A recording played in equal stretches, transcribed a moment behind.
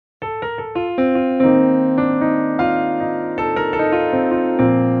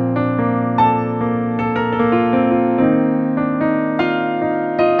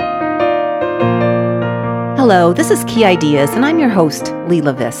Hello, this is Key Ideas, and I'm your host,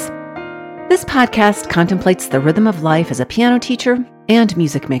 Leela Viss. This podcast contemplates the rhythm of life as a piano teacher and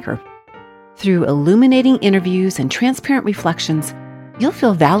music maker. Through illuminating interviews and transparent reflections, you'll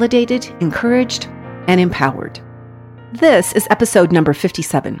feel validated, encouraged, and empowered. This is episode number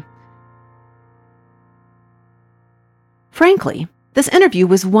 57. Frankly, this interview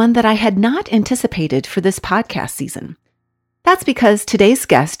was one that I had not anticipated for this podcast season. That's because today's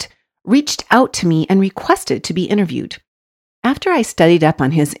guest reached out to me and requested to be interviewed. After I studied up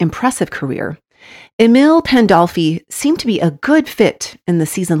on his impressive career, Emil Pandolfi seemed to be a good fit in the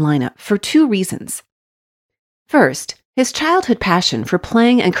season lineup for two reasons. First, his childhood passion for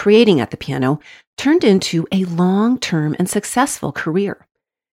playing and creating at the piano turned into a long-term and successful career.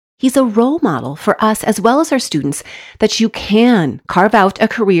 He's a role model for us as well as our students that you can carve out a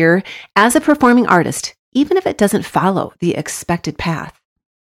career as a performing artist, even if it doesn't follow the expected path.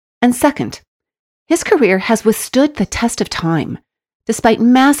 And second, his career has withstood the test of time, despite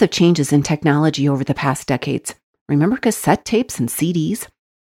massive changes in technology over the past decades. Remember cassette tapes and CDs?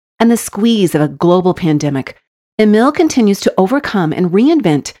 And the squeeze of a global pandemic, Emil continues to overcome and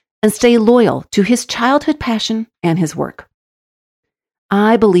reinvent and stay loyal to his childhood passion and his work.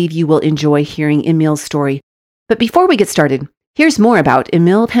 I believe you will enjoy hearing Emil's story, but before we get started, here's more about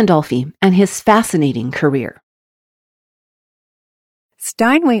Emil Pandolfi and his fascinating career.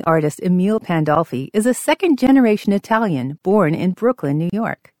 Steinway artist Emil Pandolfi is a second-generation Italian born in Brooklyn, New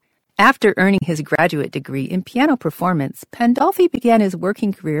York. After earning his graduate degree in piano performance, Pandolfi began his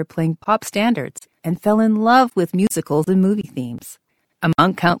working career playing pop standards and fell in love with musicals and movie themes.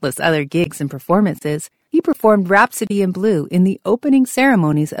 Among countless other gigs and performances, he performed Rhapsody in Blue in the opening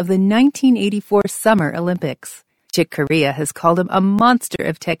ceremonies of the 1984 Summer Olympics. Chick Corea has called him a monster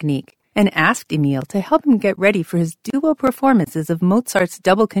of technique and asked Emil to help him get ready for his duo performances of Mozart's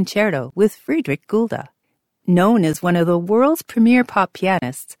Double Concerto with Friedrich Gulda. Known as one of the world's premier pop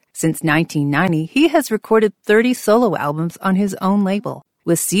pianists, since 1990 he has recorded 30 solo albums on his own label,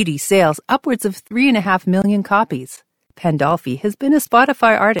 with CD sales upwards of 3.5 million copies. Pandolfi has been a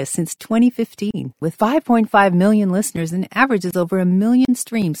Spotify artist since 2015, with 5.5 million listeners and averages over 1 million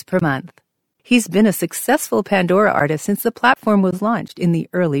streams per month. He's been a successful Pandora artist since the platform was launched in the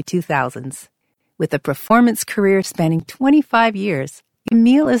early 2000s. With a performance career spanning 25 years,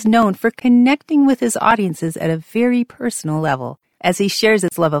 Emil is known for connecting with his audiences at a very personal level as he shares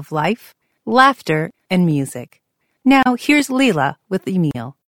his love of life, laughter, and music. Now, here's Leela with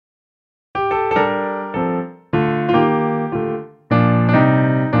Emil.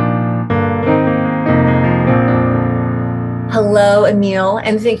 Hello, Emil,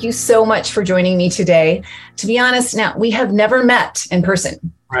 and thank you so much for joining me today. To be honest, now we have never met in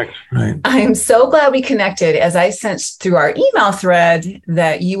person. Right. I am so glad we connected, as I sensed through our email thread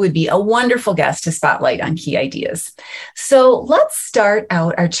that you would be a wonderful guest to spotlight on Key Ideas. So let's start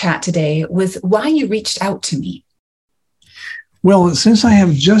out our chat today with why you reached out to me. Well, since I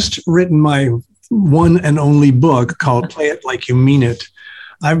have just written my one and only book called Play It Like You Mean It,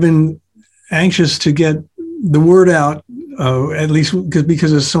 I've been anxious to get the word out, at least because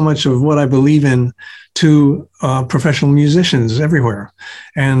there's so much of what I believe in, to professional musicians everywhere.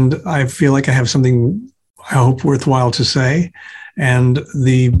 And I feel like I have something, I hope, worthwhile to say. And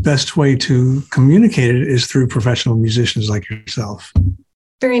the best way to communicate it is through professional musicians like yourself.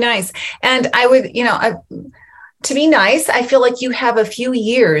 Very nice. And I would, to be nice, I feel like you have a few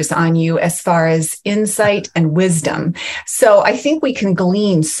years on you as far as insight and wisdom. So I think we can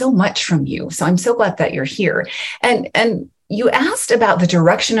glean so much from you. So I'm so glad that you're here. And you asked about the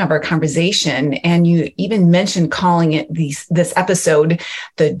direction of our conversation, and you even mentioned calling it this episode,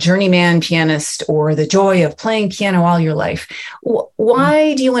 The Journeyman Pianist, or The Joy of Playing Piano All Your Life.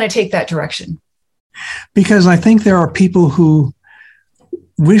 Why do you want to take that direction? Because I think there are people who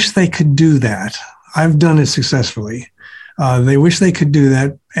wish they could do that. I've done it successfully. They wish they could do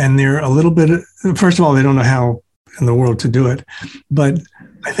that. And they're a little bit, first of all, they don't know how in the world to do it. But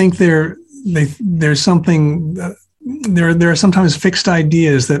I think there's something, there are sometimes fixed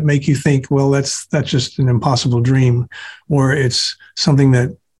ideas that make you think, well, that's just an impossible dream, or it's something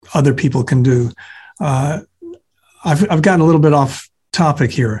that other people can do. I've gotten a little bit off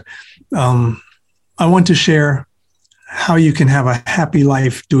topic here. I want to share how you can have a happy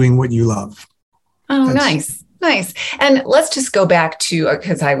life doing what you love. Oh, nice. And let's just go back to,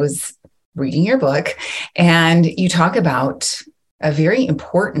 because I was reading your book and you talk about a very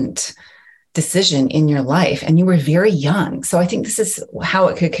important decision in your life, and you were very young. So I think this is how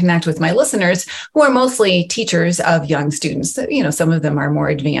it could connect with my listeners, who are mostly teachers of young students. Some of them are more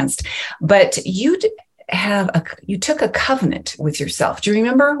advanced, but you took a covenant with yourself. Do you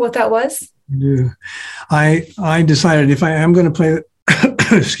remember what that was? do. I decided if I am going to play,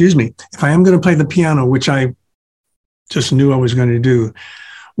 excuse me, if I am going to play the piano, which I just knew I was going to do,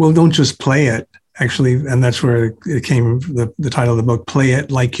 well, don't just play it. Actually, and that's where it came, the title of the book, Play It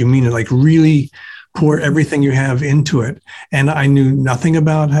Like You Mean It, like really pour everything you have into it. And I knew nothing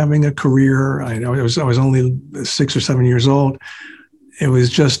about having a career. I was only 6 or 7 years old. It was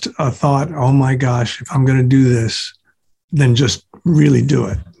just a thought, oh my gosh, if I'm going to do this, then just really do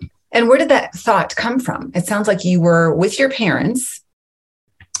it. And where did that thought come from? It sounds like you were with your parents.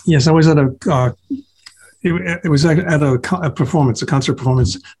 Yes, I was at it was at a performance, a concert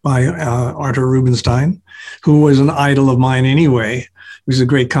performance by Artur Rubinstein, who was an idol of mine anyway. He was a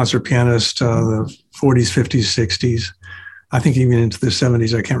great concert pianist, the 40s, 50s, 60s. I think even into the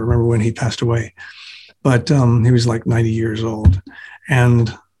 70s. I can't remember when he passed away. But he was like 90 years old.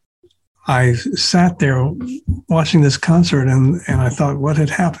 And I sat there watching this concert and I thought, what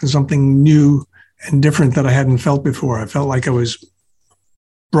had happened? Something new and different that I hadn't felt before. I felt like I was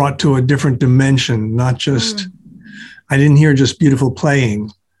brought to a different dimension, not just, I didn't hear just beautiful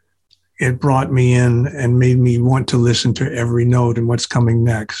playing. It brought me in and made me want to listen to every note and what's coming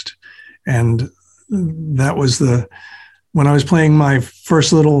next. And that was when I was playing my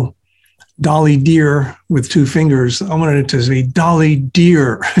first little Dolly Dear with 2 fingers, I wanted it to be Dolly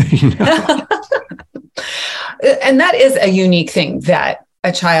Dear. You know? And that is a unique thing, that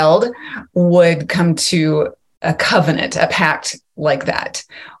a child would come to a covenant, a pact like that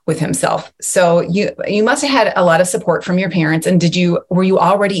with himself. So you must have had a lot of support from your parents. And were you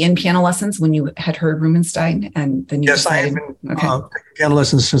already in piano lessons when you had heard Rubinstein and then you Yes, decided? I have been taking piano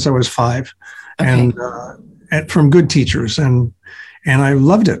lessons since I was 5, and from good teachers, and I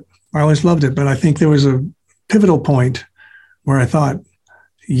loved it. I always loved it. But I think there was a pivotal point where I thought,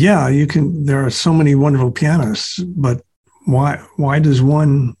 yeah, there are so many wonderful pianists, but why does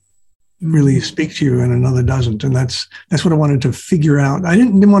one really speak to you and another doesn't? And that's what I wanted to figure out. I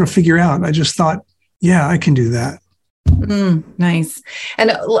didn't want to figure out. I just thought, yeah, I can do that. Nice.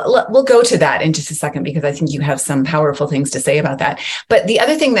 And we'll go to that in just a second, because I think you have some powerful things to say about that. But the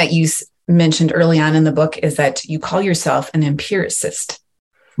other thing that you mentioned early on in the book is that you call yourself an empiricist.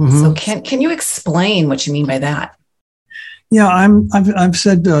 Mm-hmm. So can you explain what you mean by that? Yeah, I've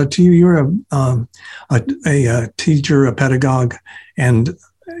said to you, you're a teacher, a pedagogue, and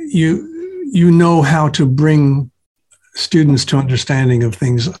you know how to bring students to understanding of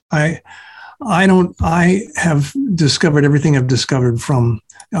things. I have discovered everything I've discovered from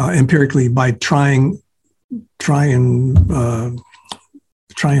empirically by try and fail,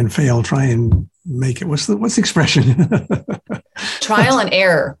 try and make it. What's the expression? Trial and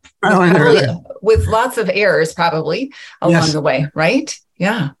error. With lots of errors probably along the way, right?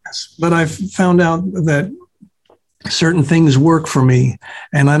 Yeah. Yes. But I've found out that certain things work for me,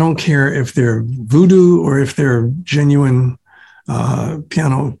 and I don't care if they're voodoo or if they're genuine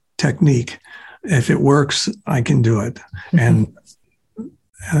piano technique. If it works, I can do it. Mm-hmm.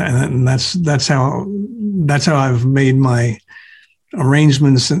 And that's how I've made my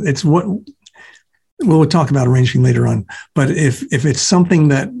arrangements. It's we'll talk about arranging later on. But if it's something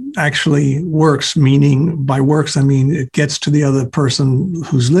that actually works, meaning by works, I mean it gets to the other person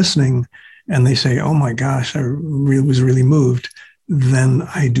who's listening, and they say, "Oh my gosh, I was really moved," then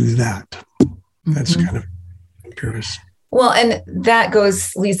I do that. That's kind of empiricist. Well, and that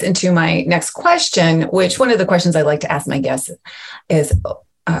leads into my next question, which one of the questions I like to ask my guests is,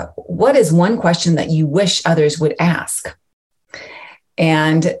 what is one question that you wish others would ask?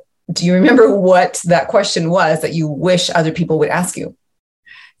 And do you remember what that question was that you wish other people would ask you?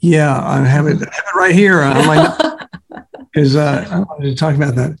 Yeah, I have it right here. Because I wanted to talk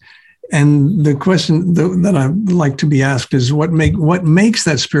about that. And the question that I like to be asked is what makes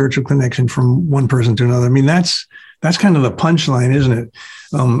that spiritual connection from one person to another? I mean, that's kind of the punchline, isn't it?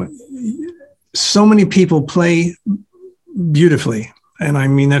 So many people play beautifully, and I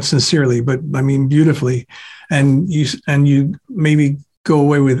mean that sincerely, but I mean beautifully, and you maybe go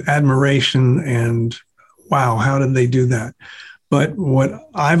away with admiration and wow, how did they do that? But what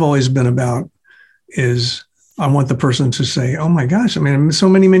I've always been about is I want the person to say, oh my gosh, I mean, so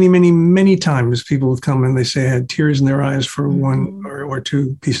many times people have come and they say I had tears in their eyes for one or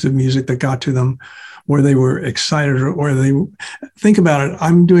two pieces of music that got to them, where they were excited, or they think about it.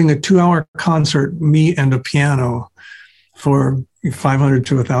 I'm doing a 2-hour concert, me and a piano, for 500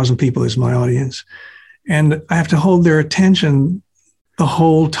 to 1,000 people is my audience. And I have to hold their attention the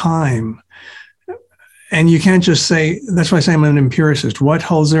whole time. And you can't just say, that's why I say I'm an empiricist. What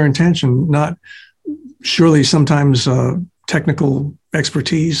holds their attention? Not surely sometimes technical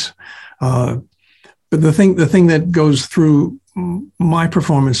expertise. But the thing that goes through my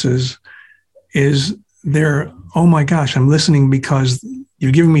performances is they're, oh my gosh, I'm listening because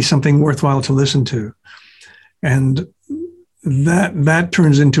you're giving me something worthwhile to listen to. And that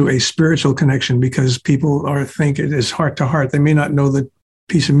turns into a spiritual connection because people think it is heart to heart. They may not know the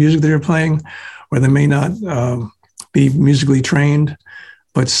piece of music that you're playing, or they may not be musically trained,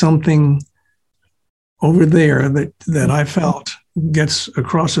 but something over there that I felt gets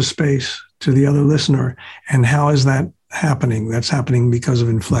across a space to the other listener. And how is that happening? That's happening because of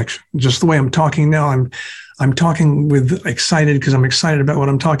inflection. Just the way I'm talking now, I'm talking with excited because I'm excited about what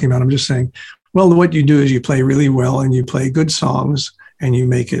I'm talking about. I'm just saying, well, what you do is you play really well and you play good songs and you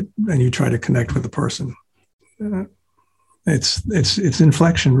make it and you try to connect with the person. It's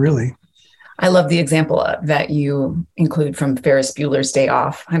inflection, really. I love the example that you include from Ferris Bueller's Day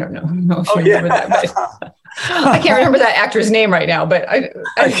Off. I don't know if you remember that, but I can't remember that actor's name right now, but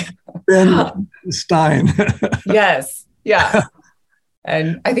Ben Stein. Yes. Yeah.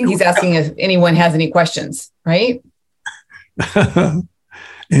 And I think he's asking if anyone has any questions, right?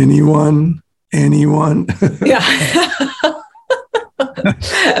 Anyone? Yeah.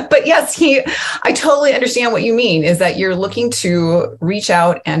 But yes, I totally understand what you mean, is that you're looking to reach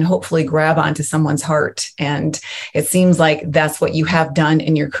out and hopefully grab onto someone's heart. And it seems like that's what you have done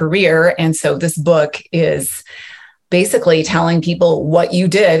in your career. And so this book is basically telling people what you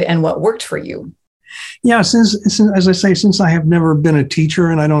did and what worked for you. Yeah, since as I say, since I have never been a teacher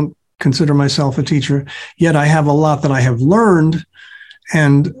and I don't consider myself a teacher, yet I have a lot that I have learned.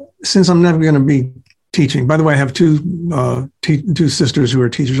 And since I'm never going to be teaching, by the way, I have two sisters who are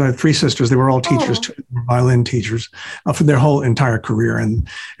teachers. I have three sisters. They were all teachers, two violin teachers for their whole entire career. And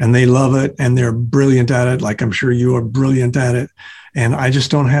they love it and they're brilliant at it. Like I'm sure you are brilliant at it. And I just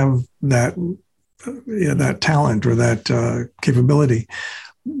don't have that talent or that capability.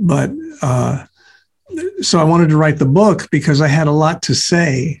 But so I wanted to write the book because I had a lot to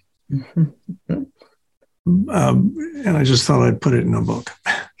say. And I just thought I'd put it in a book.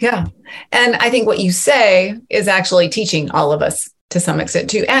 Yeah. And I think what you say is actually teaching all of us to some extent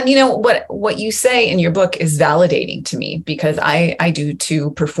too. And you know, what you say in your book is validating to me because I do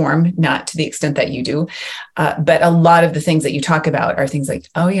too perform, not to the extent that you do. But a lot of the things that you talk about are things like,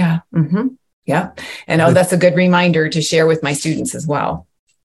 oh yeah. Mm-hmm, yeah. And that's a good reminder to share with my students as well.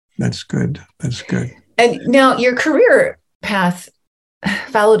 That's good. That's good. And now your career path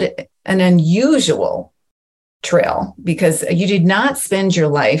followed an unusual trail because you did not spend your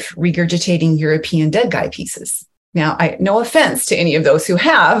life regurgitating European dead guy pieces. Now, no offense to any of those who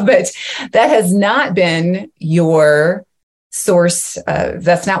have, but that has not been your source.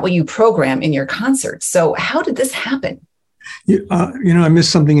 That's not what you program in your concerts. So how did this happen? I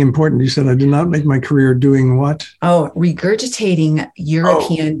missed something important. You said I did not make my career doing what? Oh, regurgitating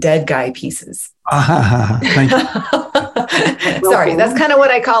European dead guy pieces. Thank you. Sorry, that's kind of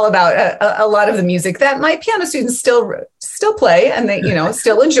what I call about a lot of the music that my piano students still play and they,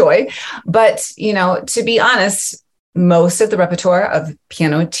 still enjoy. But, to be honest, most of the repertoire of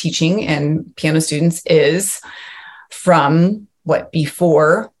piano teaching and piano students is from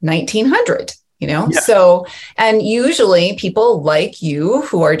before 1900. Yeah. So, and usually people like you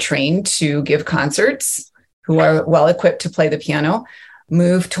who are trained to give concerts, who are well equipped to play the piano,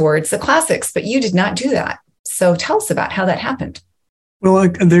 move towards the classics, but you did not do that. So tell us about how that happened. Well,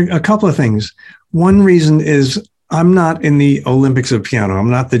 there are a couple of things. One reason is I'm not in the Olympics of piano. I'm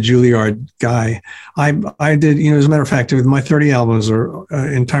not the Juilliard guy. I did, as a matter of fact, my 30 albums are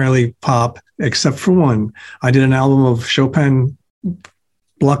entirely pop, except for one. I did an album of Chopin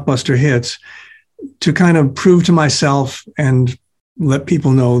blockbuster hits to kind of prove to myself and let people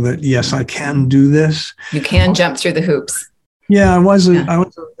know that, yes, I can do this. You can jump through the hoops. Yeah, I was a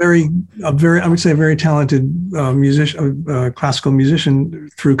very, I would say a very talented musician, classical musician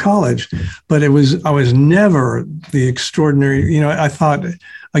through college, but I was never the extraordinary, I thought,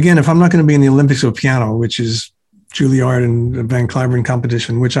 again, if I'm not going to be in the Olympics of piano, which is Juilliard and Van Cliburn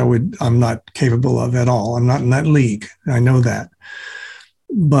competition, which I'm not capable of at all. I'm not in that league. I know that.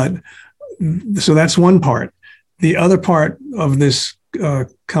 But so that's one part. The other part of this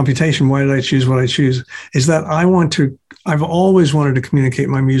computation, why did I choose what I choose, is that I've always wanted to communicate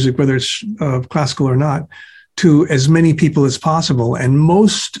my music, whether it's classical or not, to as many people as possible. And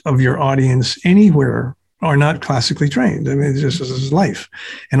most of your audience anywhere are not classically trained. I mean, it's just this is life.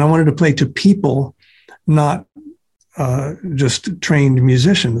 And I wanted to play to people, not just trained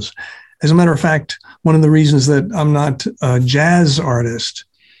musicians. As a matter of fact, one of the reasons that I'm not a jazz artist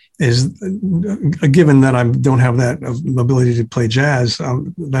is given that I don't have that ability to play jazz.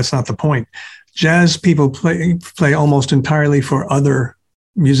 That's not the point. Jazz people play almost entirely for other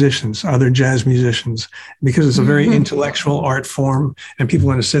musicians, other jazz musicians, because it's a very intellectual art form, and people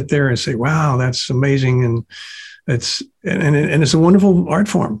want to sit there and say, "Wow, that's amazing," and it's a wonderful art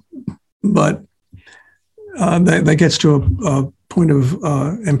form. But that gets to a point of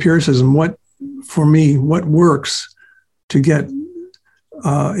empiricism. For me, what works to get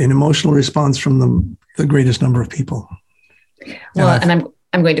an emotional response from the greatest number of people? Well, and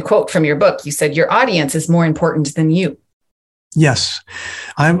I'm going to quote from your book. You said your audience is more important than you. Yes.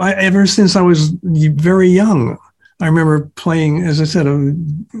 I ever since I was very young, I remember playing, as I said,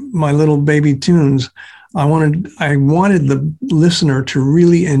 my little baby tunes. I wanted the listener to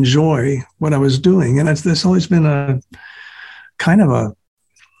really enjoy what I was doing. And that's always been a kind of a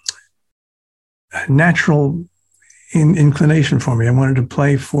natural inclination for me. I wanted to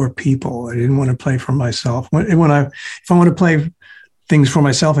play for people. I didn't want to play for myself. If I want to play things for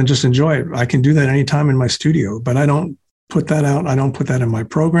myself and just enjoy it, I can do that anytime in my studio, but I don't put that out. I don't put that in my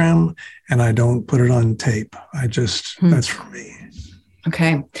program, and I don't put it on tape. That's for me.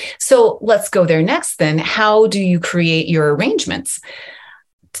 Okay. So let's go there next then. How do you create your arrangements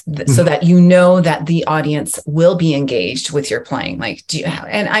so that you know that the audience will be engaged with your playing?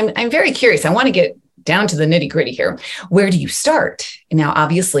 And I'm very curious. I want to get down to the nitty-gritty here. Where do you start? Now,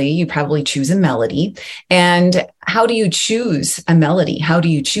 obviously, you probably choose a melody. And how do you choose a melody? How do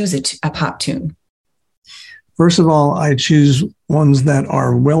you choose a pop tune? First of all, I choose ones that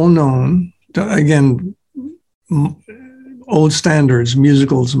are well-known. Again, old standards,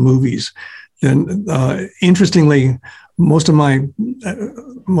 musicals, movies. Then, interestingly, most of my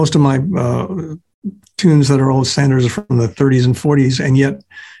tunes that are old standards are from the 30s and 40s, and yet,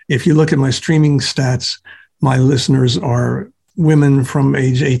 if you look at my streaming stats, my listeners are women from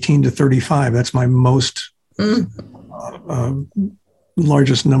age 18 to 35. That's my most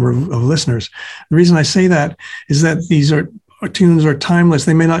largest number of listeners. The reason I say that is that these tunes are timeless.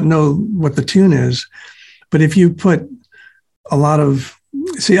 They may not know what the tune is, but if you put a lot of,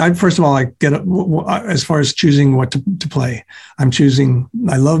 first of all, I get as far as choosing what to play. I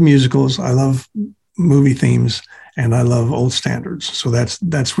love musicals, I love movie themes, and I love old standards. So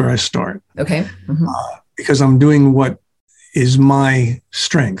that's where I start. Okay. Mm-hmm. Because I'm doing what is my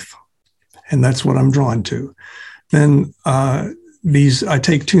strength, and that's what I'm drawn to. Then I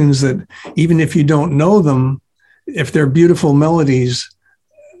take tunes that, even if you don't know them, if they're beautiful melodies,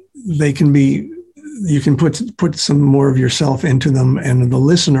 they can be. You can put some more of yourself into them, and the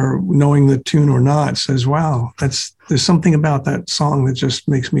listener, knowing the tune or not, says, "Wow, there's something about that song that just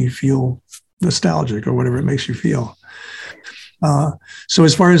makes me feel nostalgic," or whatever it makes you feel. So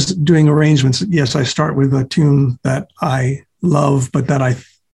as far as doing arrangements, yes, I start with a tune that I love, but that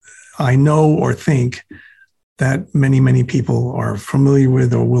I know or think that many, many people are familiar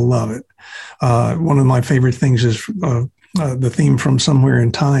with or will love it. One of my favorite things is the theme from Somewhere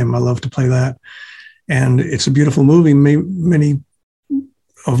in Time. I love to play that. And it's a beautiful movie. Many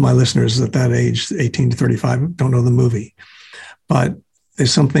of my listeners at that age, 18 to 35, don't know the movie. But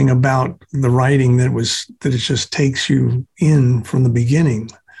there's something about the writing that it just takes you in from the beginning.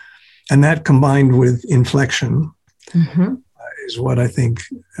 And that, combined with inflection, is what I think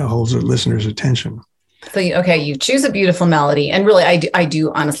holds the listener's attention. So, you choose a beautiful melody. And really, I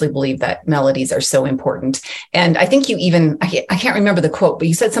do honestly believe that melodies are so important. And I think you even, I can't remember the quote, but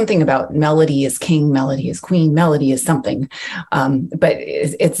you said something about melody is king, melody is queen, melody is something. But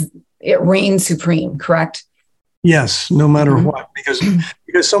it reigns supreme, correct? Yes, no matter what,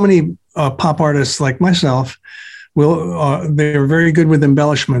 because so many pop artists like myself they're very good with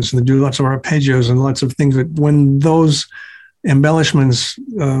embellishments, and they do lots of arpeggios and lots of things. But when those embellishments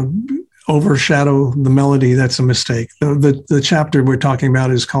overshadow the melody, that's a mistake. The chapter we're talking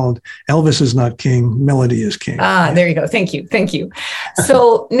about is called "Elvis is Not King, Melody is King." There you go. Thank you.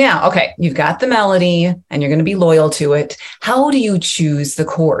 So now, you've got the melody and you're going to be loyal to it. How do you choose the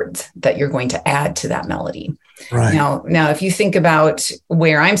chords that you're going to add to that melody? Right. Now, if you think about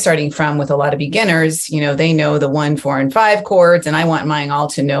where I'm starting from with a lot of beginners, they know the 1, 4, and 5 chords, and I want mine all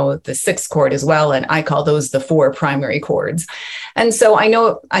to know the 6th chord as well. And I call those the 4 primary chords. And so I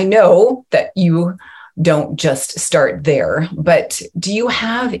know that you don't just start there, but do you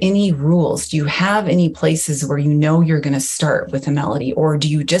have any rules? Do you have any places where you're going to start with a melody, or do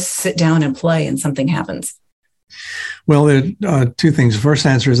you just sit down and play and something happens? Well, there are two things. The first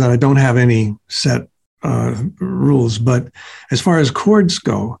answer is that I don't have any set rules, but as far as chords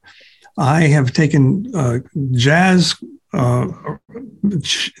go, I have taken jazz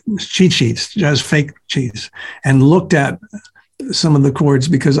cheat sheets, jazz fake sheets, and looked at some of the chords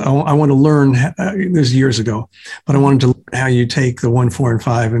because I want to learn. This was years ago, but I wanted to learn how you take the 1, 4, and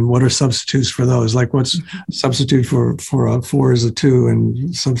 5, and what are substitutes for those. Like what's substitute for a 4 is a 2,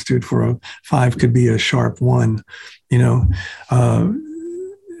 and substitute for a 5 could be a sharp 1. You know,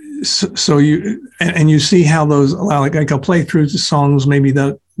 so you and you see how those like I'll play through the songs, maybe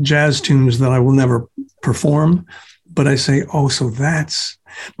the jazz tunes that I will never perform, but I say, oh, so that's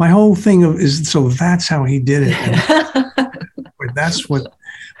my whole thing so that's how he did it. And that's what.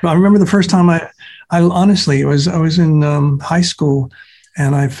 But I remember the first time I honestly I was in high school,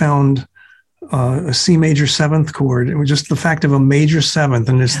 and I found a C major 7th chord. It was just the fact of a major 7th,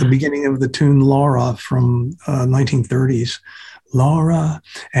 and it's the beginning of the tune Laura from 1930s, Laura,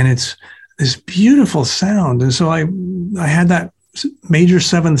 and it's this beautiful sound. And so I had that major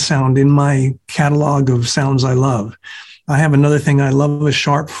 7th sound in my catalog of sounds I love. I have another thing I love, a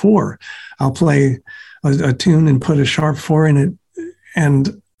sharp 4. I'll play a tune and put a sharp 4 in it,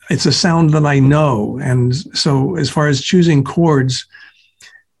 and it's a sound that I know. And so as far as choosing chords,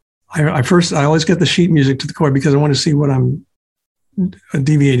 I always get the sheet music to the chord because I want to see what I'm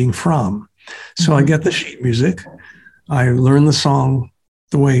deviating from. So I get the sheet music, I learn the song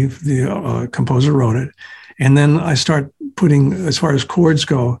the way the composer wrote it, and then I start putting, as far as chords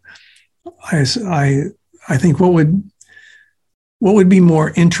go, I think what would be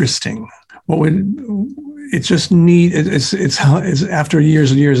more interesting? What would it just need? It's after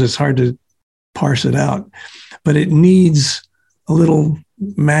years and years, it's hard to parse it out, but it needs a little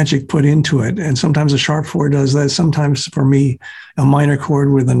magic put into it. And sometimes a sharp 4 does that. Sometimes for me, a minor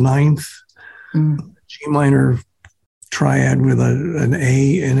chord with a 9th, G minor triad with an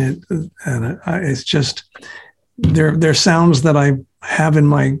A in it. And it's just, they're sounds that I have in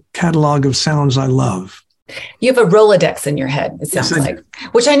my catalog of sounds I love. You have a Rolodex in your head, it sounds like,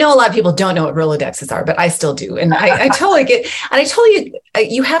 which I know a lot of people don't know what Rolodexes are, but I still do. And I totally get, and I told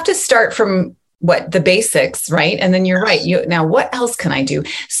you have to start from the basics, right? And then you're right. Now, what else can I do?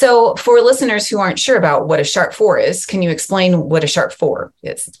 So for listeners who aren't sure about what a sharp 4 is, can you explain what a sharp 4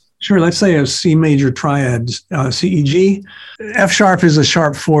 is? Sure. Let's say a C major triad, C, E, G. F sharp is a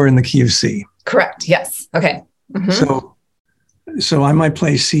sharp 4 in the key of C. Correct. Yes. Okay. Mm-hmm. So I might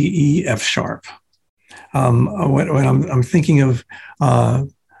play C, E, F sharp. When I'm thinking of, I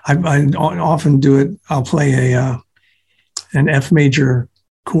often do it. I'll play an F major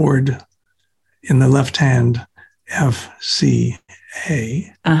chord in the left hand, F, C,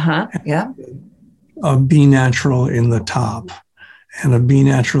 A. Yeah. A B natural in the top, and a B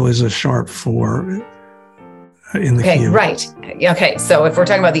natural is a sharp 4 in the key. Right. Okay. So if we're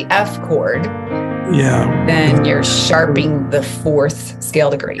talking about the F chord, then you're sharping the 4th scale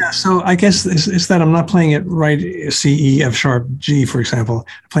degree. Yeah, so I guess it's that I'm not playing it right, C, E, F sharp, G, for example.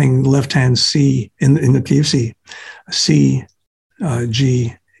 I'm playing left hand C in the key of C, C,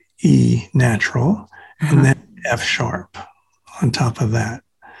 G, E natural, and then F sharp on top of that.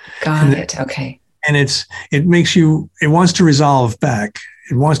 Got it. Okay. And it wants to resolve back.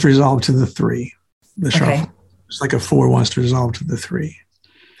 It wants to resolve to the 3, the sharp. Okay. It's like a 4 wants to resolve to the 3.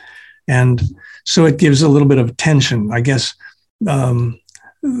 And so it gives a little bit of tension. I guess the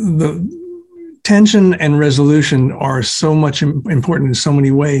tension and resolution are so much important in so many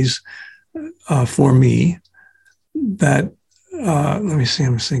ways for me that, let me see,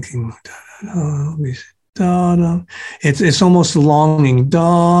 I'm thinking, it's almost longing,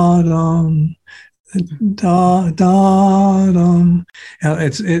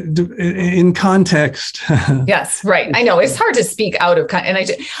 it's in context. Yes, right. I know it's hard to speak out of, and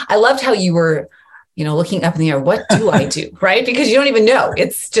I loved how you were, looking up in the air. What do I do? Right, because you don't even know.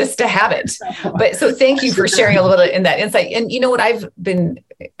 It's just a habit. But so thank you for sharing a little bit in that insight. And you know what I've been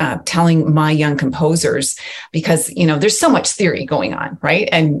telling my young composers, because there's so much theory going on, right?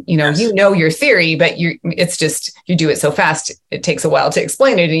 And Yes. your theory, but it's just you do it so fast it takes a while to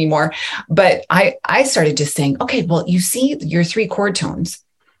explain it anymore. But I started just saying, okay, well, you see your 3 chord tones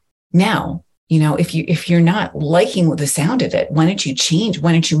now. If you're not liking the sound of it, why don't you change?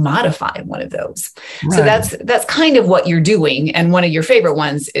 Why don't you modify one of those? Right. So that's kind of what you're doing. And one of your favorite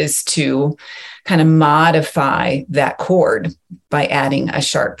ones is to kind of modify that chord by adding a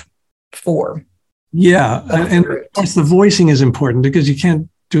sharp 4. Yeah. And of course, the voicing is important because you can't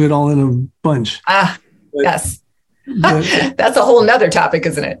do it all in a bunch. Yes. That's a whole nother topic,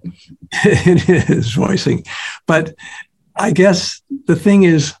 isn't it? It is, voicing. But I guess the thing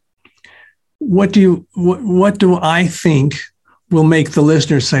is, what do I think will make the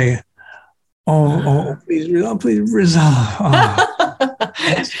listener say, oh, please resolve.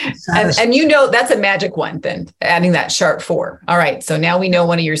 And that's a magic one then, adding that sharp 4. All right. So now we know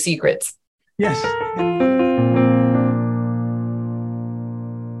one of your secrets. Yes.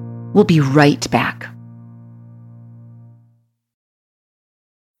 We'll be right back.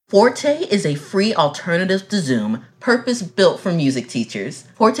 Forte is a free alternative to Zoom, purpose-built for music teachers.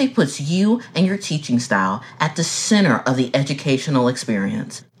 Forte puts you and your teaching style at the center of the educational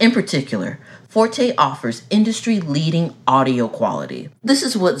experience. In particular, Forte offers industry-leading audio quality. This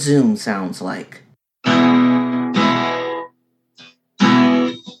is what Zoom sounds like.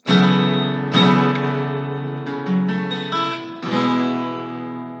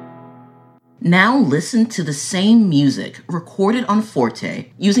 Now listen to the same music recorded on Forte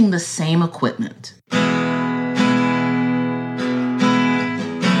using the same equipment.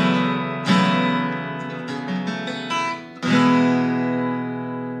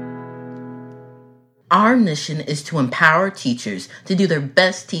 Our mission is to empower teachers to do their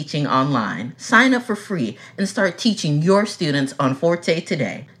best teaching online. Sign up for free and start teaching your students on Forte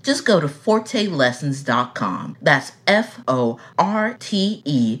today. Just go to fortelessons.com. That's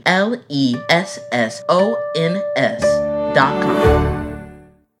FORTELESSONS.com.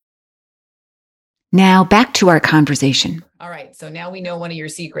 Now back to our conversation. All right. So now we know one of your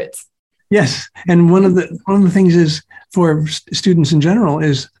secrets. Yes, and one of the things is for students in general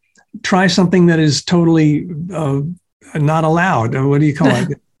is try something that is totally not allowed. What do you call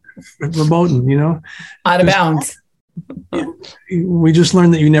it? Verboten, Out of bounds. We just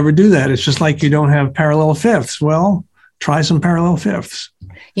learned that you never do that. It's just like you don't have parallel fifths. Well, try some parallel fifths.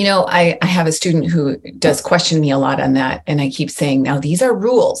 I have a student who does question me a lot on that. And I keep saying, now these are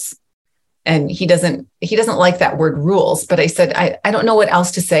rules. And he doesn't like that word rules, but I said, I don't know what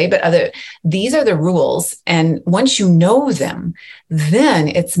else to say, but these are the rules. And once you know them, then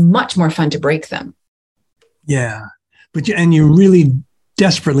it's much more fun to break them. Yeah. You really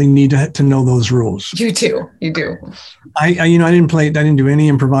desperately need to know those rules. You do. I didn't do any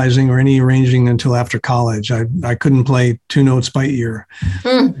improvising or any arranging until after college. I couldn't play 2 notes by ear.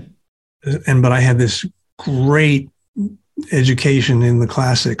 But I had this great education in the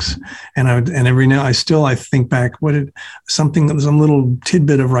classics, and every now I think back, some little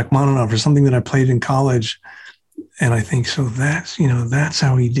tidbit of Rachmaninoff or something that I played in college, and I think, so that's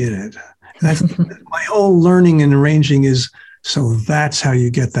how he did it. That's my whole learning and arranging is, so that's how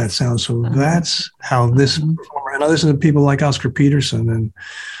you get that sound. So that's how this performer, and I listen to people like Oscar Peterson, and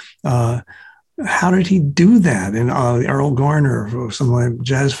how did he do that? And Earl Garner, some of my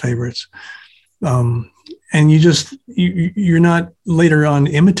jazz favorites. And you're not later on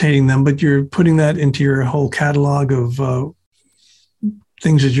imitating them, but you're putting that into your whole catalog of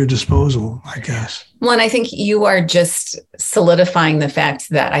things at your disposal, I guess. Well, and I think you are just solidifying the fact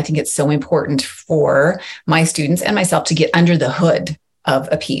that I think it's so important for my students and myself to get under the hood of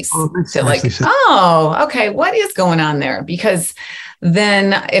a piece. Okay, what is going on there? Because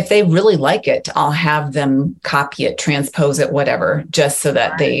then if they really like it, I'll have them copy it, transpose it, whatever, just so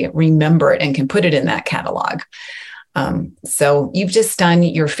that they remember it and can put it in that catalog. So you've just done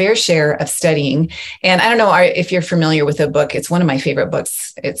your fair share of studying. And I don't know if you're familiar with the book. It's one of my favorite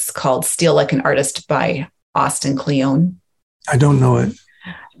books. It's called Steal Like an Artist by Austin Kleon. I don't know it.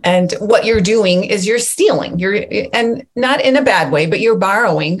 And what you're doing is you're stealing, and not in a bad way, but you're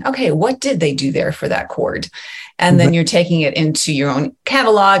borrowing. Okay, what did they do there for that chord? And then you're taking it into your own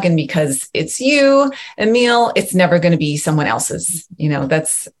catalog. And because it's you, Emil, it's never going to be someone else's.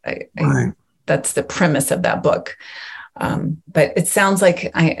 That's the premise of that book. But it sounds like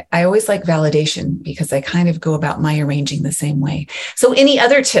I always like validation because I kind of go about my arranging the same way. So any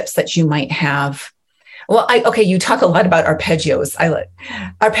other tips that you might have? Well, you talk a lot about arpeggios.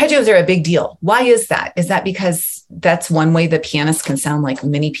 Arpeggios are a big deal. Why is that? Is that because that's one way the pianist can sound like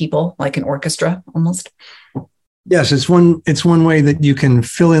many people, like an orchestra almost? Yes, it's one way that you can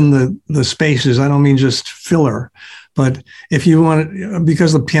fill in the spaces. I don't mean just filler, but if you want,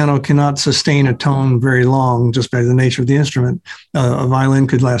 because the piano cannot sustain a tone very long just by the nature of the instrument, a violin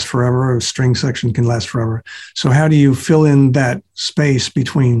could last forever, a string section can last forever. So how do you fill in that space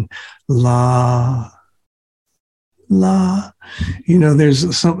between la, la?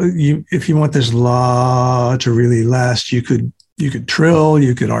 There's something, if you want this la to really last, you could trill,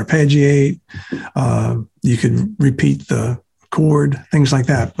 you could arpeggiate, you could repeat the chord, things like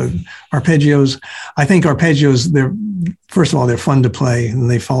that. But I think arpeggios, first of all, they're fun to play and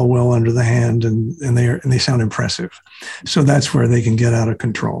they fall well under the hand and they sound impressive. So that's where they can get out of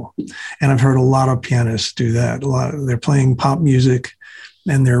control. And I've heard a lot of pianists do that. They're playing pop music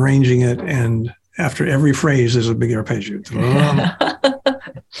and they're arranging it, and after every phrase there's a big arpeggio.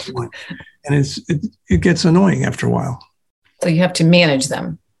 And it gets annoying after a while. So you have to manage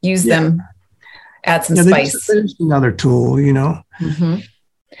them, use them, add some spice. There's another tool, Mm-hmm.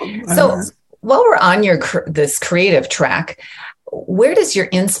 So while we're on this creative track, where does your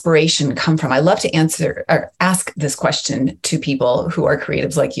inspiration come from? I love to answer or ask this question to people who are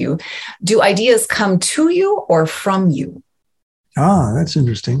creatives like you. Do ideas come to you or from you? Ah, that's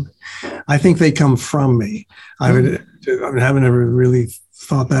interesting. I think they come from me. I haven't ever really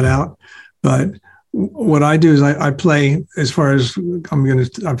thought that out, but what I do is I play as far as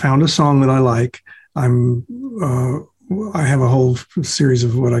I found a song that I like. I have a whole series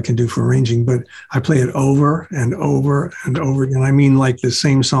of what I can do for arranging, but I play it over and over and over again. I mean, like the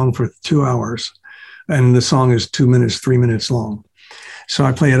same song for 2 hours, and the song is 2 minutes, 3 minutes long. So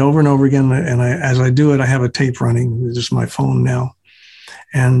I play it over and over again. And as I do it, I have a tape running. It's just my phone now.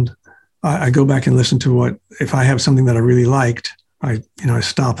 And I go back and listen to if I have something that I really liked, I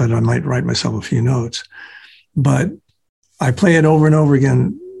stop it. I might write myself a few notes, but I play it over and over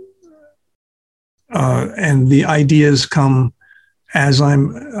again. And the ideas come as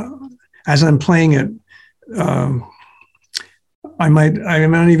I'm playing it. I might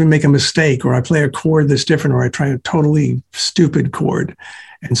even make a mistake, or I play a chord that's different, or I try a totally stupid chord,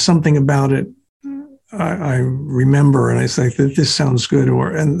 and something about it I remember, and I say that this sounds good,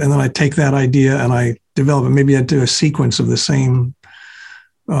 and then I take that idea and I develop it. Maybe I do a sequence of the same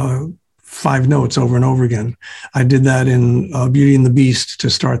 5 notes over and over again. I did that in Beauty and the Beast. To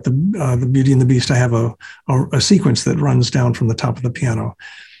start the Beauty and the Beast, I have a sequence that runs down from the top of the piano,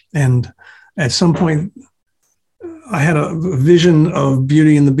 and at some point, I had a vision of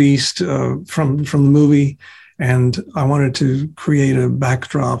Beauty and the Beast from the movie, and I wanted to create a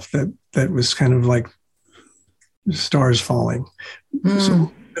backdrop that was kind of like stars falling.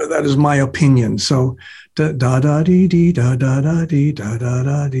 So that is my opinion. So da da da dee dee da da da dee da da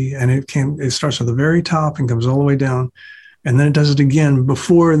da dee, and it starts at the very top and comes all the way down, and then it does it again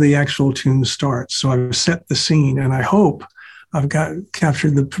before the actual tune starts. So I've set the scene, and I hope I've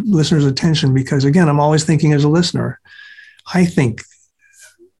captured the listener's attention, because again, I'm always thinking as a listener. I'm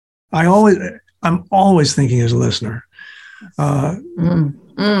always thinking as a listener.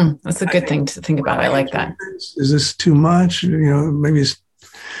 That's a good thing to think about. I like that. Is this too much? Maybe it's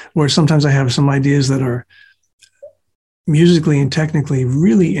where sometimes I have some ideas that are musically and technically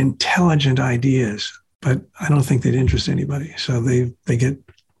really intelligent ideas, but I don't think they'd interest anybody. So they get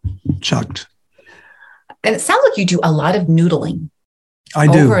chucked. And it sounds like you do a lot of noodling. I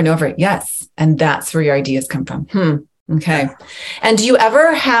do. Over and over. Yes. And that's where your ideas come from. Okay. And do you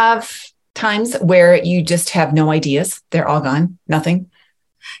ever have times where you just have no ideas? They're all gone. Nothing.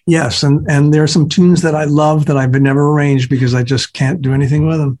 Yes. And there are some tunes that I love that I've never arranged because I just can't do anything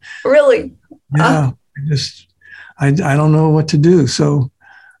with them. Really? Yeah. I don't know what to do. So,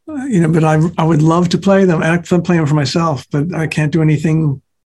 but I would love to play them. I'm playing them for myself, but I can't do anything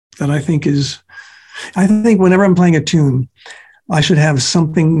that I think whenever I'm playing a tune, I should have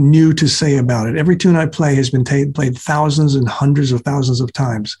something new to say about it. Every tune I play has been played thousands and hundreds of thousands of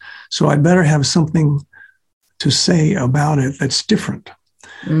times. So I better have something to say about it that's different.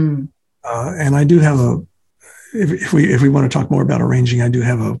 And I do have if we want to talk more about arranging, I do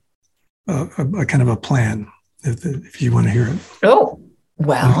have a kind of a plan, if you want to hear it. Oh,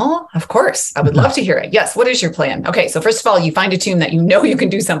 well, of course. I would love to hear it. Yes. What is your plan? Okay. So first of all, you find a tune that you can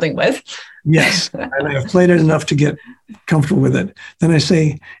do something with. Yes. And I've played it enough to get comfortable with it. Then I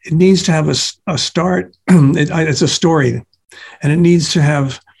say it needs to have a start. It's a story, and it needs to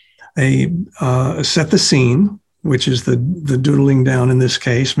have set the scene, which is the doodling down in this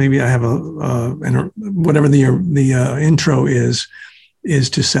case. Maybe I have whatever the intro is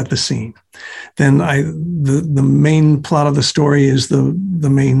to set the scene. Then the main plot of the story is the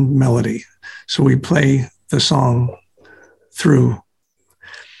main melody. So we play the song through.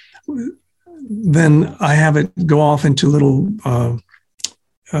 Then I have it go off into little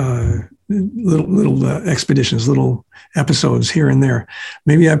expeditions, little episodes here and there.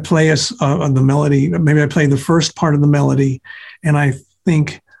 Maybe I play the melody. Maybe I play the first part of the melody, and I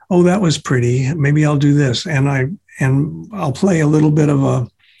think, oh, that was pretty. Maybe I'll do this, and I'll play a little bit of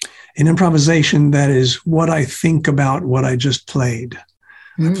an improvisation that is what I think about what I just played.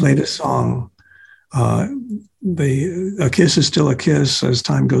 I played a song. A kiss is still a kiss as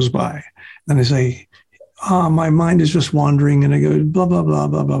time goes by. Then I say, my mind is just wandering, and I go, blah, blah, blah,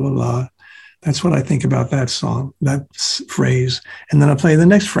 blah, blah, blah, blah. That's what I think about that song, that phrase. And then I play the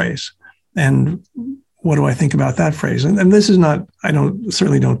next phrase. And what do I think about that phrase? And this is not,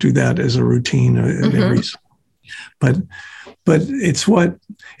 certainly don't do that as a routine every song. But it's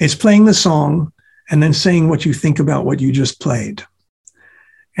playing the song and then saying what you think about what you just played.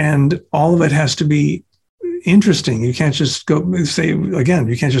 And all of it has to be interesting. You can't just go you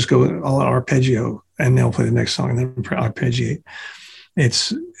can't just go all arpeggio and they'll play the next song and then arpeggiate.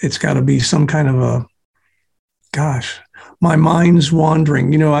 It's got to be some kind of my mind's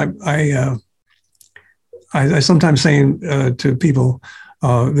wandering. I sometimes say to people,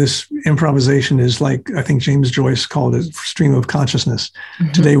 this improvisation is like, I think James Joyce called it stream of consciousness.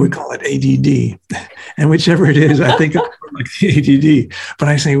 Mm-hmm. Today we call it ADD, and whichever it is, I think it's like the ADD. But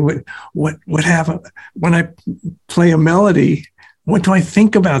I say, what happened when I play a melody? What do I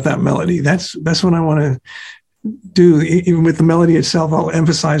think about that melody? That's what I want to do. Even with the melody itself, I'll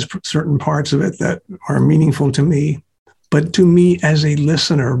emphasize certain parts of it that are meaningful to me, but to me as a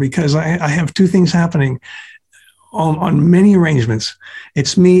listener, because I have two things happening on many arrangements.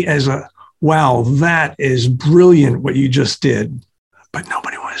 It's me as a, wow, that is brilliant what you just did, but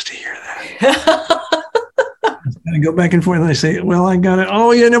nobody wants to hear that. And I go back and forth and I say, well, I got it.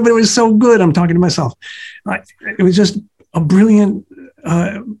 Oh yeah, no, but it was so good. I'm talking to myself. It was just a brilliant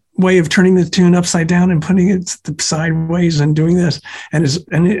way of turning the tune upside down and putting it sideways and doing this. And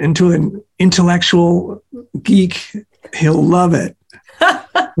into an intellectual geek, he'll love it.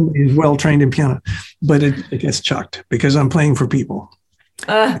 He's well trained in piano, but it gets chucked because I'm playing for people.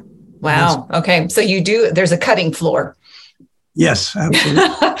 Wow. Okay. So there's a cutting floor. Yes, absolutely.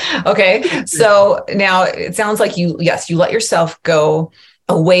 Okay. So now it sounds like you let yourself go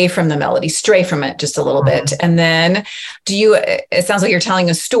away from the melody, stray from it just a little bit. And then it sounds like you're telling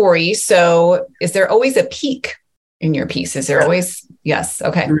a story. So is there always a peak in your piece? Is there always? Yes.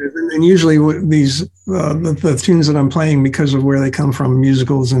 Okay. And usually these, the tunes that I'm playing, because of where they come from,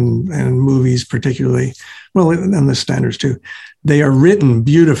 musicals and movies particularly, well, and the standards too, they are written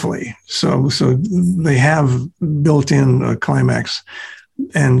beautifully. So they have built in a climax.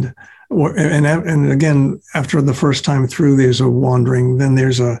 And again, after the first time through, there's a wandering, then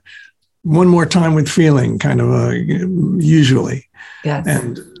there's a one more time with feeling kind of usually. Yes.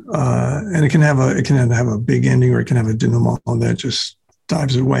 And it can have a big ending, or it can have a denouement that just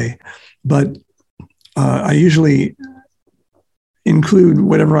dives away. But I usually include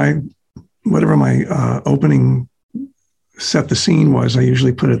whatever my opening set the scene was. I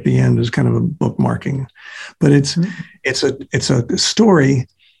usually put at the end as kind of a bookmarking. But it's a story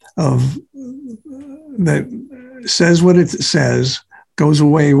of that says what it says, goes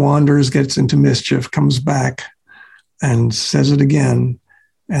away, wanders, gets into mischief, comes back, and says it again.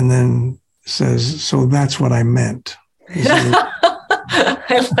 And then says, so that's what I meant.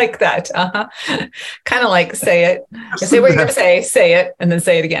 I like that. Kind of like say it. Say what you're going to say it, and then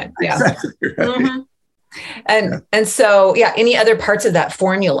say it again. Yeah. Exactly right. Mm-hmm. And so, yeah, any other parts of that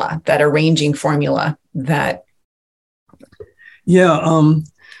formula, that arranging formula that. Yeah.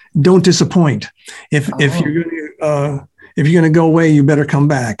 Don't disappoint. If you're going to go away, you better come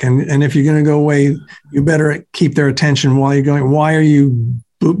back. And if you're going to go away, you better keep their attention while you're going. Why are you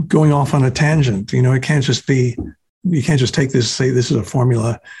going off on a tangent? It can't just be, you can't just take this, say this is a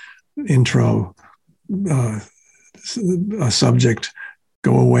formula, intro, a subject,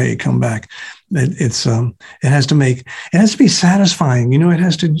 go away, come back. It has to be satisfying. It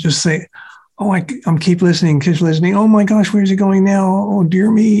has to just say, oh, I'm keep listening. Oh my gosh, where's he going now? Oh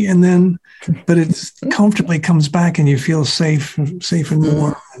dear me. And then, but it comfortably comes back and you feel safe and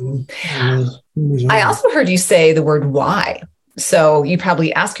warm. I also heard you say the word why. So you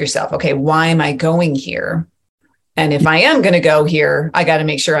probably ask yourself, okay, why am I going here? And if I am going to go here, I got to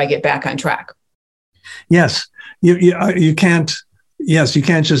make sure I get back on track. Yes. You can't. Yes, you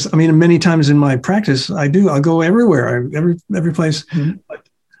can't just, many times in my practice, I'll go everywhere, every place. Mm-hmm. But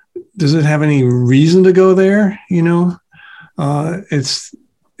does it have any reason to go there? If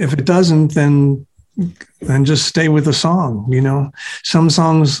it doesn't, then just stay with the song. Some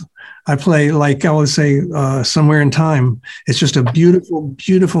songs I play, like I would say, Somewhere in Time. It's just a beautiful,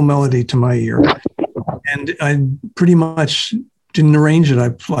 beautiful melody to my ear. And I pretty much didn't arrange it. I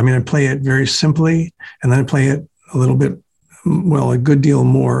play it very simply, and then I play it a little bit, a good deal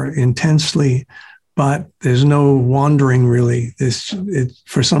more intensely, but there's no wandering really.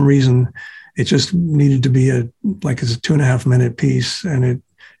 For some reason, it just needed to be it's a 2.5 minute piece. And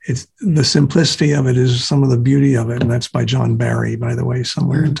it's the simplicity of it is some of the beauty of it. And that's by John Barry, by the way,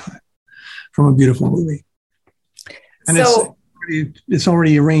 Somewhere in Time, from a beautiful movie. And so, it's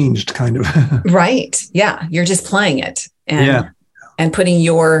already arranged kind of. Right. Yeah. You're just playing it and putting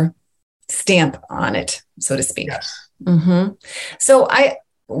your stamp on it, so to speak. Yes. Mm-hmm. So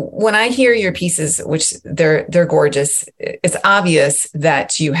when I hear your pieces, which they're gorgeous, it's obvious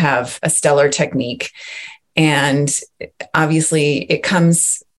that you have a stellar technique, and obviously it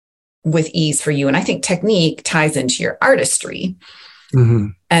comes with ease for you. And I think technique ties into your artistry. Mm-hmm.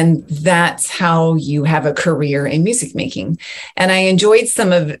 And that's how you have a career in music making. And I enjoyed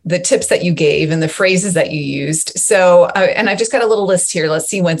some of the tips that you gave and the phrases that you used. So, and I've just got a little list here. Let's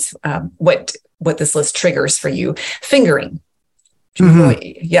see what what this list triggers for you. Fingering.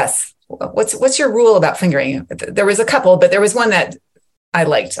 Yes. What's your rule about fingering? There was a couple, but there was one that I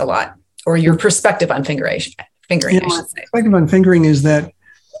liked a lot, or your perspective on fingering, I should say. Perspective on fingering is that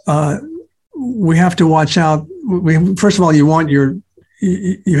we have to watch out. First of all, you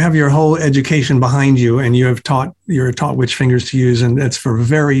have your whole education behind you, and you're taught which fingers to use, and that's for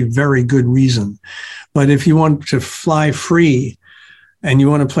very, very good reason. But if you want to fly free and you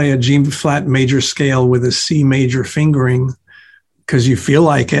want to play a G flat major scale with a C major fingering because you feel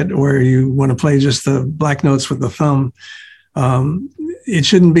like it, or you want to play just the black notes with the thumb, there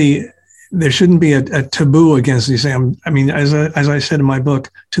shouldn't be a taboo against these. As I said in my book,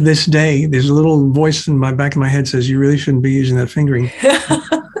 to this day, there's a little voice in my back of my head says, you really shouldn't be using that fingering.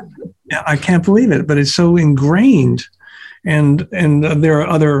 I can't believe it, but it's so ingrained. And there are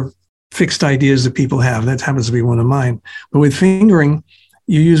other fixed ideas that people have. That happens to be one of mine. But with fingering,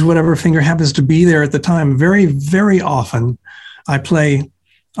 you use whatever finger happens to be there at the time. Very, very often, I play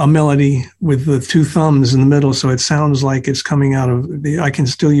a melody with the two thumbs in the middle, so it sounds like it's coming out of I can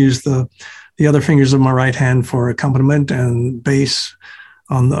still use the other fingers of my right hand for accompaniment and bass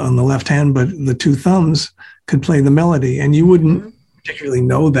on the left hand, but the two thumbs could play the melody, and you wouldn't particularly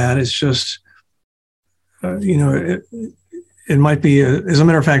know that. It's just, it might be. As a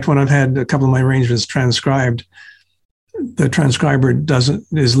matter of fact, when I've had a couple of my arrangements transcribed, the transcriber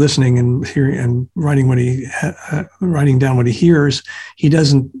is listening and hearing and writing writing down what he hears. He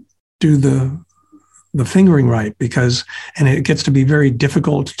doesn't do the fingering right and it gets to be very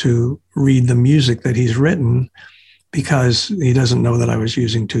difficult to read the music that he's written because he doesn't know that I was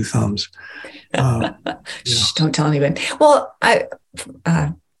using two thumbs. Shh, don't tell anyone. Well,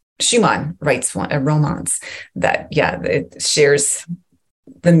 Schumann writes a romance that it shares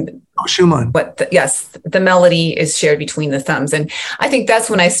Schumann. The melody is shared between the thumbs. And I think that's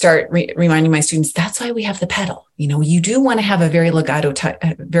when I start reminding my students, that's why we have the pedal. You do want to have a very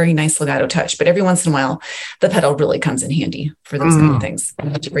nice legato touch, but every once in a while, the pedal really comes in handy for those kind of things.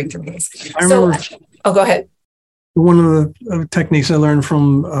 To break through those. Go ahead. One of the techniques I learned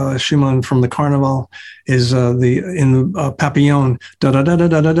from Schumann from the Carnival is in the Papillon.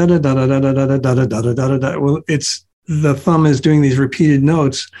 Well, it's the thumb is doing these repeated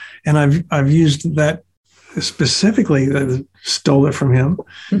notes, and I've used that specifically. Stole it from him.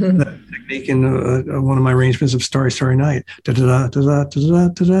 That technique in one of my arrangements of Starry Starry Night. Anyway,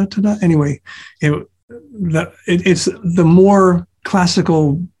 it's the more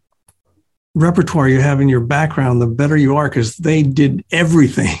classical repertoire you have in your background, the better you are, because they did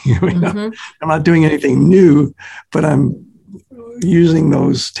everything. I'm not doing anything new, but I'm using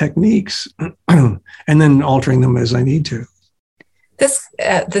those techniques and then altering them as I need to.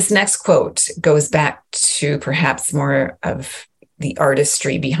 This next quote goes back to perhaps more of the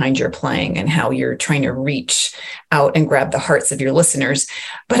artistry behind your playing and how you're trying to reach out and grab the hearts of your listeners.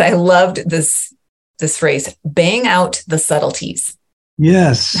 But I loved this phrase, bang out the subtleties.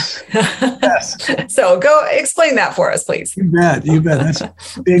 Yes. So go explain that for us, please. You bet. That's a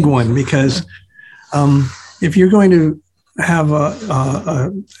big one, because if you're going to have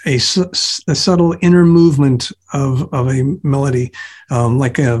a subtle inner movement of a melody,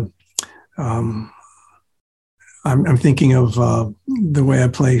 like I'm thinking of the way I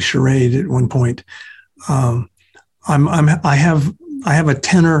play charade at one point. I have a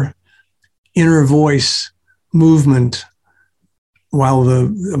tenor inner voice movement while the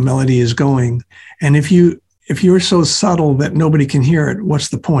melody is going, and if you're so subtle that nobody can hear it, what's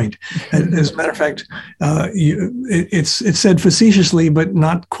the point? As a matter of fact, it's said facetiously, but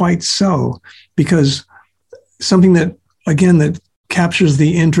not quite so, because something that captures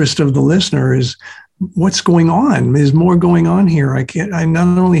the interest of the listener is what's going on. There's more going on here. I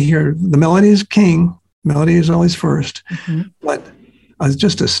not only hear the melody is king, melody is always first, but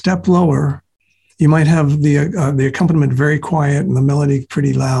just a step lower, you might have the accompaniment very quiet and the melody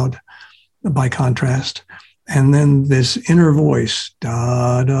pretty loud by contrast. And then this inner voice,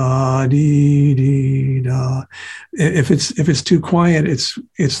 da da dee dee da. If it's too quiet, it's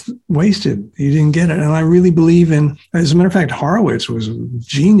wasted. You didn't get it. And I really believe in. As a matter of fact, Horowitz was a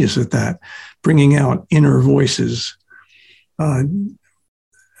genius at that, bringing out inner voices.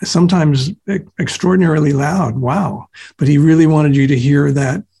 Sometimes extraordinarily loud. Wow! But he really wanted you to hear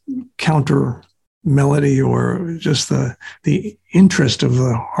that counter melody, or just the interest of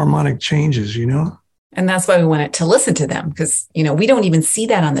the harmonic changes. And that's why we wanted to listen to them, because, we don't even see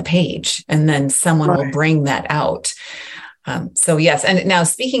that on the page, and then someone will bring that out. So yes. And now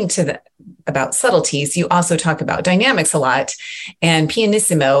speaking about subtleties, you also talk about dynamics a lot, and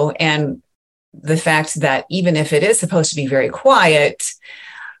pianissimo, and the fact that even if it is supposed to be very quiet,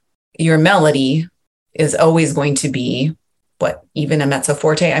 your melody is always going to be what, even a mezzo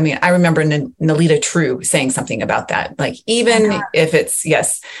forte. I mean, I remember Nelita True saying something about that. Like, even if it's,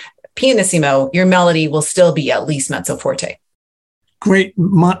 yes, pianissimo, your melody will still be at least mezzo forte. Great.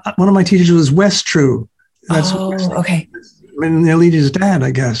 One of my teachers was Wes True. Okay. Nelita's dad,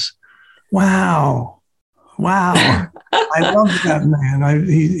 I guess. Wow. I love that man.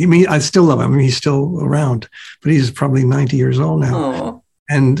 I still love him. I mean, he's still around, but he's probably 90 years old now. Oh.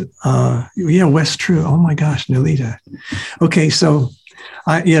 And Wes True. Oh my gosh, Nelita. Okay, so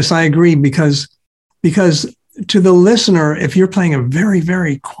yes, I agree because to the listener, if you're playing a very,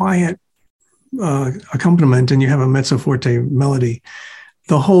 very quiet accompaniment and you have a mezzo forte melody,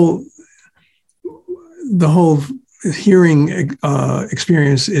 the whole hearing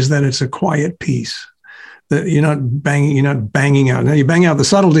experience is that it's a quiet piece. That you're not banging out. Now you bang out the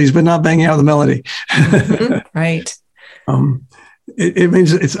subtleties, but not banging out the melody. Mm-hmm. Right. It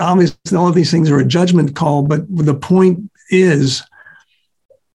means it's obvious all of these things are a judgment call, but the point is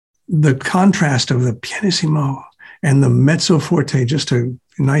the contrast of the pianissimo and the mezzo forte, just a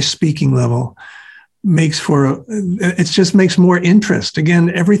nice speaking level, it just makes more interest. Again,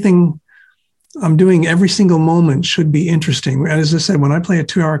 everything I'm doing, every single moment should be interesting. As I said, when I play a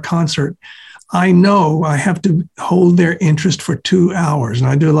 2-hour concert, I know I have to hold their interest for 2 hours. And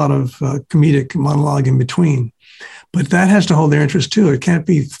I do a lot of comedic monologue in between. But that has to hold their interest too. It can't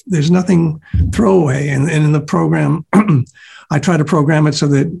be, there's nothing throwaway. And in the program, I try to program it so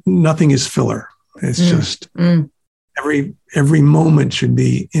that nothing is filler. It's just every moment should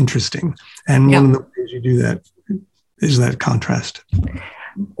be interesting. And one of the ways you do that is that contrast.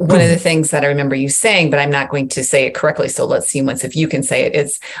 One of the things that I remember you saying, but I'm not going to say it correctly, so let's see if you can say it,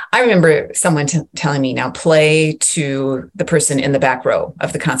 is I remember someone telling me, now play to the person in the back row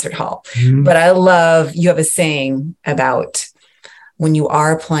of the concert hall. Mm-hmm. But I love, you have a saying about when you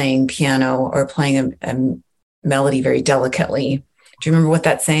are playing piano or playing a melody very delicately. Do you remember what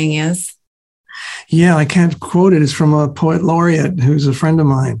that saying is? Yeah, I can't quote it. It's from a poet laureate who's a friend of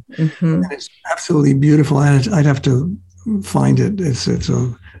mine. Mm-hmm. And it's absolutely beautiful. I'd have to find it.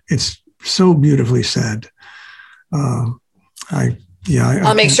 It's so beautifully said. I'll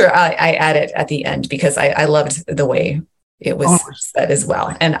make sure I add it at the end because I loved the way it was said as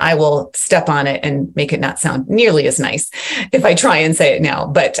well. And I will step on it and make it not sound nearly as nice if I try and say it now,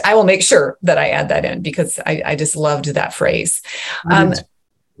 but I will make sure that I add that in because I just loved that phrase.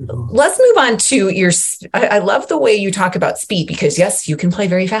 Let's move on to I love the way you talk about speed because yes, you can play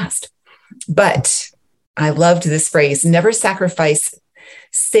very fast, but I loved this phrase, never sacrifice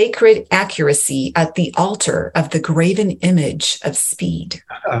sacred accuracy at the altar of the graven image of speed.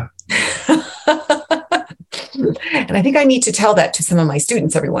 And I think I need to tell that to some of my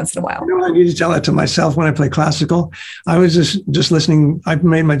students every once in a while. I need to tell that to myself when I play classical. I was just listening. I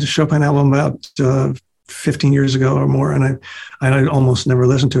made my Chopin album about 15 years ago or more, and I almost never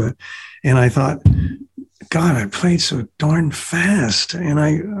listened to it. And I thought, God, I played so darn fast, and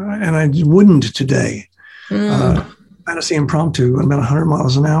I wouldn't today. Fantasy impromptu, about 100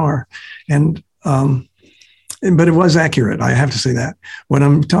 miles an hour. But it was accurate. I have to say that. What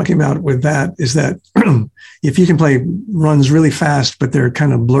I'm talking about with that is that if you can play runs really fast, but they're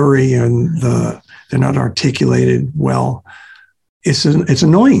kind of blurry and they're not articulated well, it's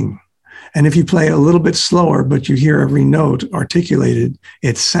annoying. And if you play a little bit slower, but you hear every note articulated,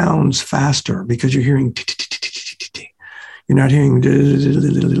 it sounds faster because you're hearing, you're not hearing.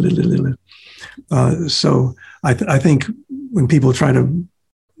 So I think when people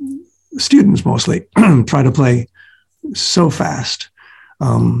students mostly try to play so fast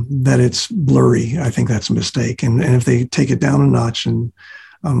that it's blurry, I think that's a mistake. And if they take it down a notch and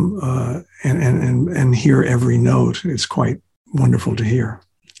hear every note, it's quite wonderful to hear.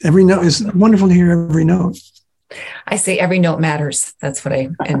 Every note is wonderful to hear every note. I say every note matters. That's what I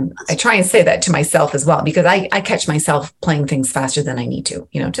try and say that to myself as well, because I catch myself playing things faster than I need to,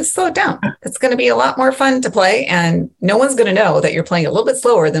 just slow it down. It's going to be a lot more fun to play and no one's going to know that you're playing a little bit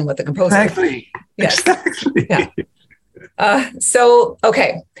slower than what the composer. Exactly. Yes. Exactly. Yeah.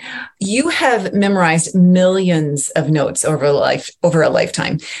 Okay. You have memorized millions of notes over a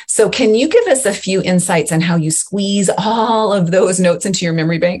lifetime. So can you give us a few insights on how you squeeze all of those notes into your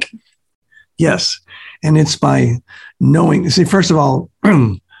memory bank? Yes. And it's by knowing, first of all,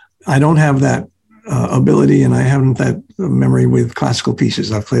 I don't have that ability and I haven't that memory with classical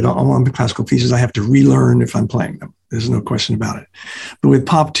pieces. I've played all the classical pieces. I have to relearn if I'm playing them. There's no question about it. But with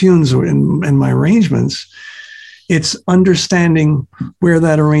pop tunes and my arrangements, it's understanding where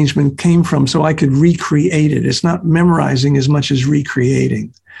that arrangement came from so I could recreate it. It's not memorizing as much as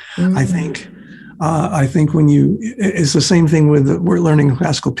recreating. Mm-hmm. I think I think it's the same thing with we're learning a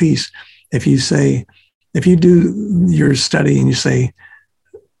classical piece. If you do your study and you say,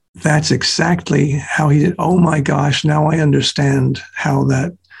 that's exactly how he did, oh my gosh, now I understand how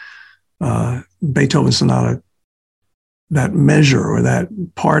that Beethoven sonata, that measure or that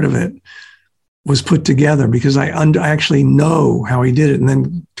part of it was put together, because I actually know how he did it. And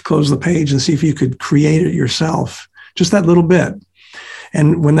then close the page and see if you could create it yourself, just that little bit.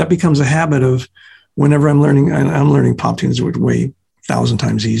 And when that becomes a habit of, whenever I'm learning pop tunes, which way 1,000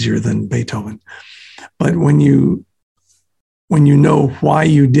 times easier than Beethoven. But when you know why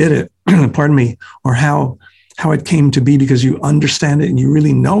you did it, pardon me, or how it came to be, because you understand it and you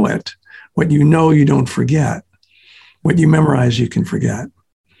really know it, what you know, you don't forget. What you memorize, you can forget.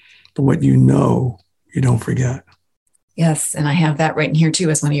 But what you know, you don't forget. Yes. And I have that written here too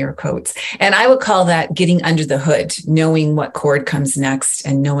as one of your quotes. And I would call that getting under the hood, knowing what chord comes next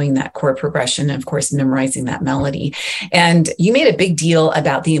and knowing that chord progression, and of course, memorizing that melody. And you made a big deal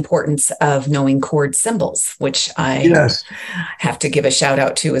about the importance of knowing chord symbols, which I have to give a shout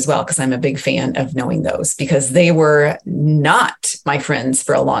out to as well, because I'm a big fan of knowing those, because they were not my friends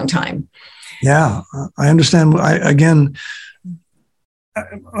for a long time. Yeah, I understand. I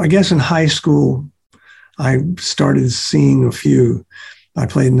guess in high school, I started seeing a few. I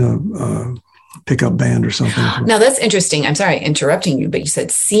played in a pickup band or something. Now that's interesting. I'm sorry interrupting you, but you said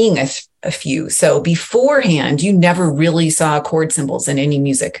seeing a few. So beforehand, you never really saw chord symbols in any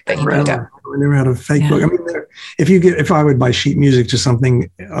music that you picked up. I never had a fake book. I mean, if I would buy sheet music to something,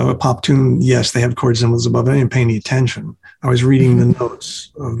 a pop tune, yes, they have chord symbols above it. I didn't pay any attention. I was reading the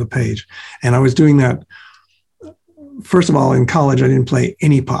notes of the page, and I was doing that. First of all, in college, I didn't play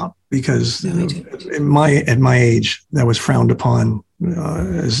any pop, because at my age, that was frowned upon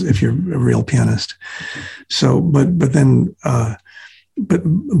as if you're a real pianist. So, but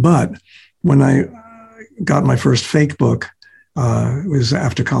when I got my first fake book, it was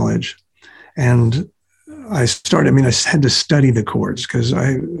after college, and I had to study the chords, because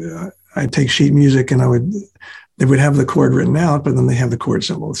I'd take sheet music and they would have the chord written out, but then they have the chord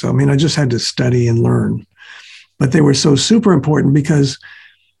symbol. So, I just had to study and learn, but they were so super important, because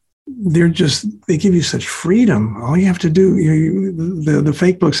they give you such freedom. All you have to do, the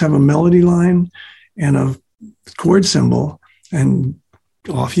fake books have a melody line and a chord symbol, and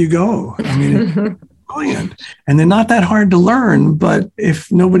off you go. It's brilliant. And they're not that hard to learn, but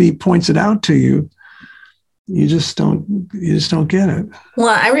if nobody points it out to you, you just don't get it. Well,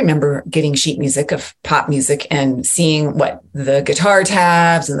 I remember getting sheet music of pop music and seeing what the guitar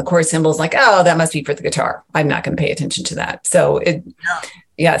tabs and the chord symbols, like, oh, that must be for the guitar. I'm not going to pay attention to that. So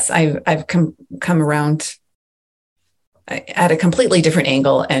yes, I've come around at a completely different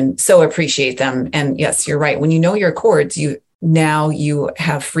angle and so appreciate them. And yes, you're right. When you know your chords, you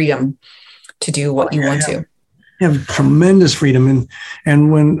have freedom to do what you want to. You have tremendous freedom.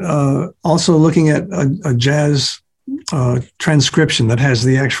 And when also looking at a jazz transcription that has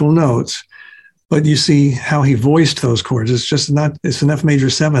the actual notes, but you see how he voiced those chords. It's an F major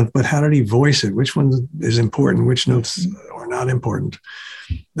seventh, but how did he voice it? Which one is important? Which notes are not important?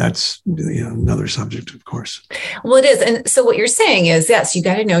 That's another subject, of course. Well, it is. And so what you're saying is, yes, you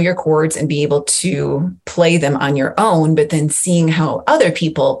got to know your chords and be able to play them on your own, but then seeing how other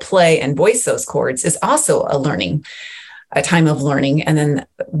people play and voice those chords is also a time of learning. And then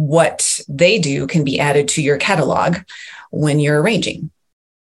what they do can be added to your catalog when you're arranging.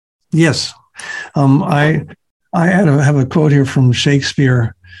 Yes. I have a quote here from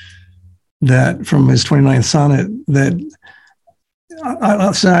Shakespeare, that from his 29th sonnet, that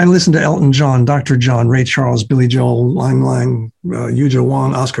I listened to Elton John, Dr. John, Ray Charles, Billy Joel, Lang Lang, Yuja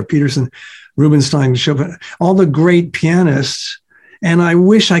Wang, Oscar Peterson, Rubinstein, Chopin, all the great pianists. And I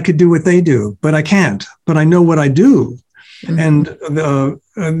wish I could do what they do, but I can't. But I know what I do. Mm-hmm.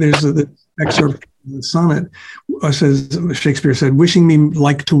 And there's the excerpt of the sonnet says, Shakespeare said, wishing me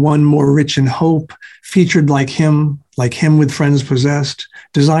like to one more rich in hope, featured like him with friends possessed,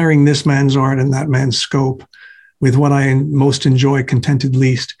 desiring this man's art and that man's scope, with what I most enjoy contented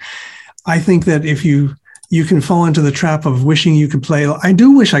least. I think that if you can fall into the trap of wishing you could play, I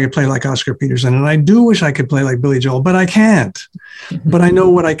do wish I could play like Oscar Peterson, and I do wish I could play like Billy Joel, but I can't. Mm-hmm. But I know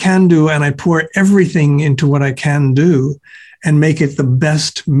what I can do, and I pour everything into what I can do and make it the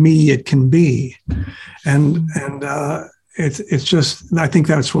best me it can be. And it's just, I think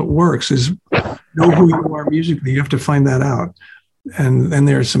that's what works, is know who you are musically. You have to find that out. And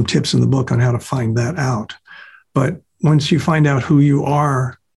there are some tips in the book on how to find that out. But once you find out who you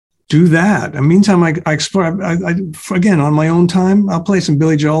are, do that. In the meantime, I explore, again, on my own time, I'll play some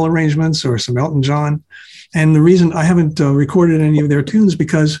Billy Joel arrangements or some Elton John. And the reason I haven't recorded any of their tunes,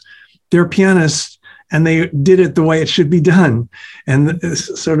 because they're pianists and they did it the way it should be done. And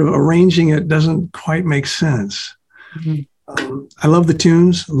sort of arranging it doesn't quite make sense. I love the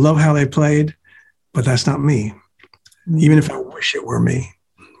tunes, love how they played, but that's not me. Even if I wish it were me,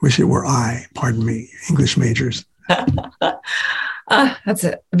 wish it were I, pardon me, English majors. That's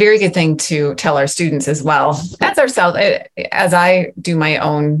a very good thing to tell our students as well. As ourselves, as I do my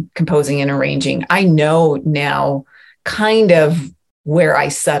own composing and arranging, I know now kind of where I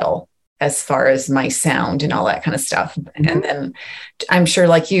settle as far as my sound and all that kind of stuff. And then I'm sure,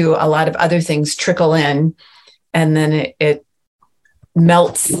 like you, a lot of other things trickle in, and then it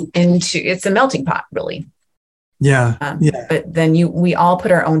melts into, it's a melting pot, really. Yeah. But then we all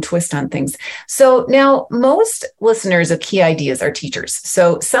put our own twist on things. So now most listeners of Key Ideas are teachers.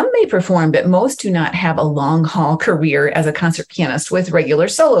 So some may perform, but most do not have a long haul career as a concert pianist with regular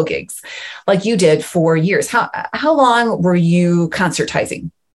solo gigs like you did for years. How long were you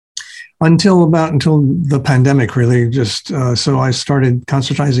concertizing? Until the pandemic, really. Just so I started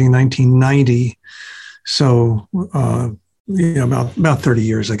concertizing in 1990. So about 30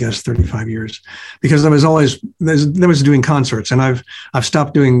 years, I guess, 35 years, because I was always doing concerts, and I've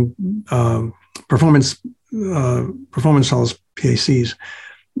stopped doing performance halls, PACs,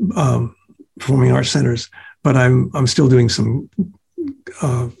 performing arts centers, but I'm still doing some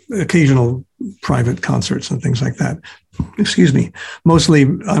occasional private concerts and things like that. Excuse me. Mostly,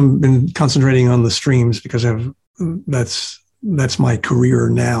 I've been concentrating on the streams because that's my career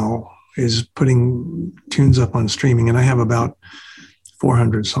now, is putting tunes up on streaming, and I have about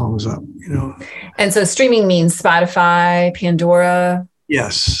 400 songs up, And so streaming means Spotify, Pandora.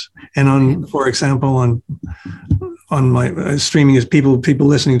 Yes, and for example, on my streaming is people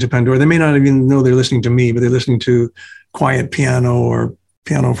listening to Pandora. They may not even know they're listening to me, but they're listening to Quiet Piano or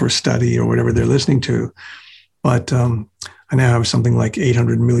Piano for Study or whatever they're listening to. But I now have something like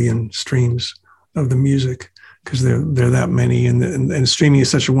 800 million streams of the music, because they're that many, and streaming is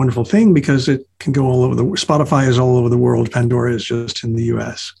such a wonderful thing because it can go all over Spotify is all over the world. Pandora is just in the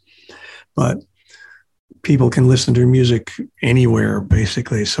US, but people can listen to music anywhere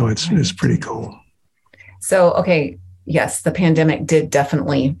basically. So it's pretty cool. So, okay. Yes, the pandemic did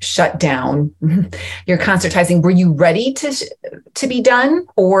definitely shut down your concertizing. Were you ready to be done,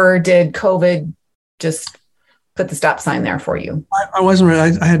 or did COVID just put the stop sign there for you? I wasn't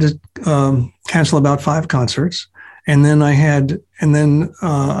ready. I had to cancel about 5 concerts, and then I had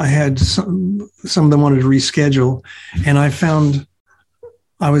some of them wanted to reschedule, and I found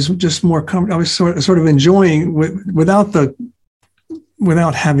I was just more comfortable. I was sort of enjoying without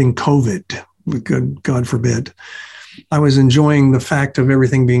having COVID. God forbid. I was enjoying the fact of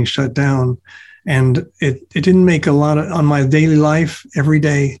everything being shut down, and it didn't make a lot of on my daily life. Every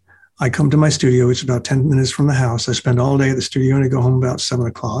day I come to my studio. It's about 10 minutes from the house. I spend all day at the studio, and I go home about 7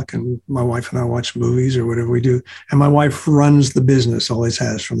 o'clock, and my wife and I watch movies or whatever we do. And my wife runs the business, always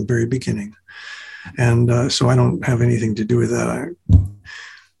has from the very beginning. And so I don't have anything to do with that.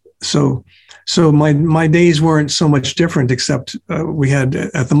 So my days weren't so much different, except we had,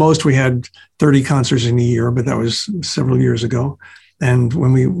 at the most, we had 30 concerts in a year, but that was several years ago. And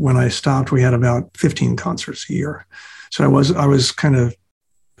when I stopped, we had about 15 concerts a year. So I was kind of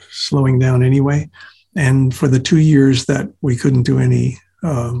slowing down anyway. And for the 2 years that we couldn't do any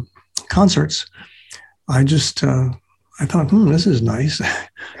concerts, I just I thought, this is nice.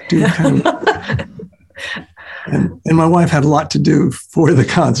 Do kind of. And my wife had a lot to do for the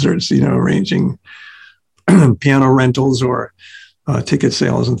concerts, arranging piano rentals or ticket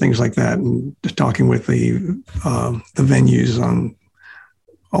sales and things like that, and talking with the venues on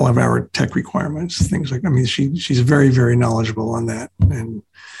all of our tech requirements, things like that. I mean, she's very, very knowledgeable on that, and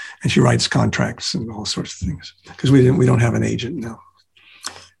she writes contracts and all sorts of things, because we don't have an agent now.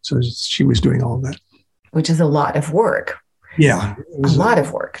 So she was doing all of that. Which is a lot of work. Yeah. A lot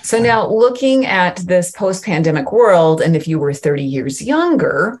of work. So now looking at this post-pandemic world, and if you were 30 years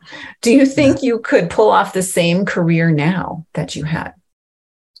younger, do you think you could pull off the same career now that you had?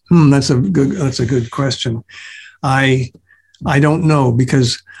 That's a good question. I don't know,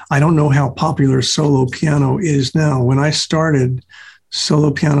 because I don't know how popular solo piano is now. When I started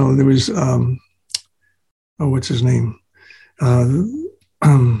solo piano, there was, what's his name?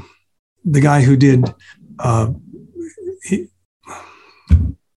 The guy who did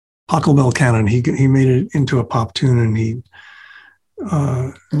Pachelbel Canon. He made it into a pop tune, and he.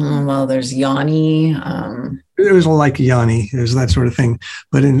 Well, there's Yanni. It was like Yanni, it was that sort of thing.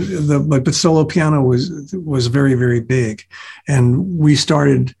 But but solo piano was very, very big, and I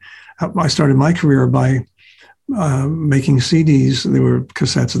started my career by making CDs. They were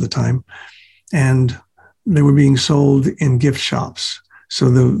cassettes at the time, and they were being sold in gift shops. So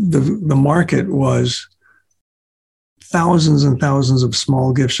the market was thousands and thousands of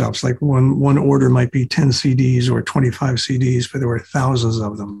small gift shops. Like one order might be 10 CDs or 25 CDs, but there were thousands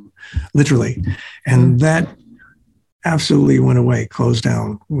of them, literally. And that absolutely went away, closed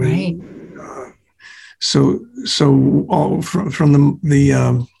down. Right. So from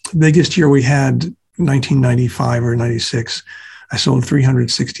the biggest year we had, 1995 or 96, I sold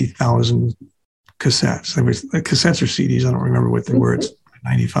 360,000 cassettes. There was cassettes or CDs. I don't remember what they were. It's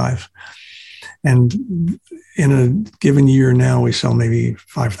 95. And in a given year now, we sell maybe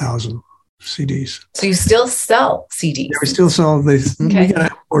 5,000 CDs. So you still sell CDs? Yeah, we still sell. We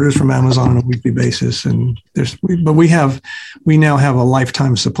get orders from Amazon on a weekly basis, and we now have a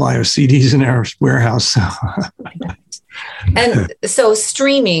lifetime supply of CDs in our warehouse. And so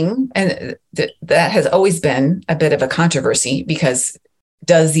streaming, and that has always been a bit of a controversy, because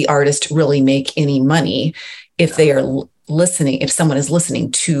does the artist really make any money if they are listening, if someone is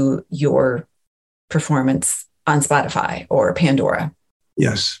listening to your performance on Spotify or Pandora?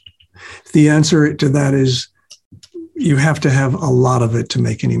 Yes. The answer to that is you have to have a lot of it to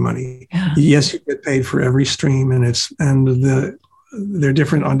make any money. Yeah. Yes, you get paid for every stream, and they're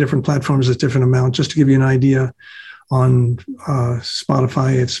different on different platforms. It's different amount. Just to give you an idea, on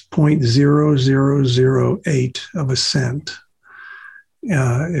Spotify, it's 0.0008 of a cent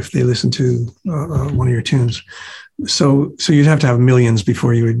if they listen to one of your tunes. So you'd have to have millions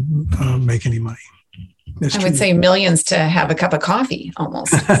before you would make any money. That's I would say millions to have a cup of coffee,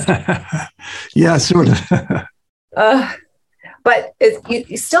 almost. Yeah, sort of. But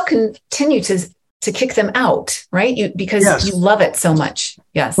you still continue to kick them out, right? Because you love it so much.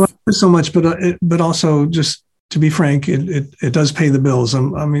 Yes, I love it so much, but also, just to be frank, it does pay the bills.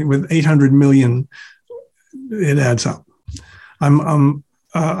 I mean, with 800 million, it adds up. I'm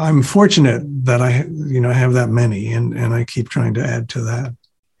fortunate that I have that many, and I keep trying to add to that.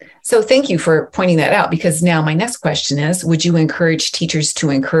 So thank you for pointing that out, because now my next question is, would you encourage teachers to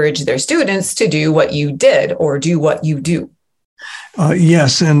encourage their students to do what you did or do what you do?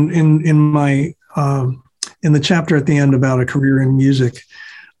 Yes. And in my in the chapter at the end about a career in music,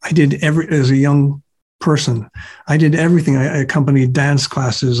 I did as a young person, I did everything. I accompanied dance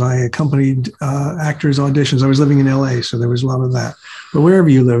classes. I accompanied actors' auditions. I was living in LA, so there was a lot of that. But wherever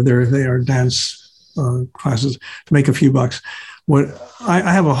you live, they are dance classes to make a few bucks. What I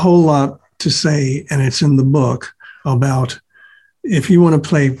have a whole lot to say, and it's in the book, about if you want to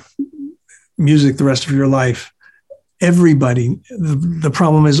play music the rest of your life, everybody, the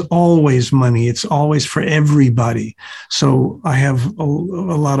problem is always money. It's always for everybody. So I have a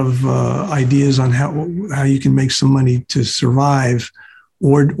lot of ideas on how you can make some money to survive,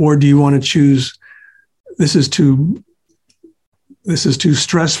 or do you want to choose, this is too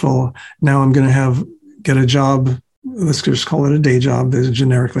stressful. Now I'm going to get a job. Let's just call it a day job,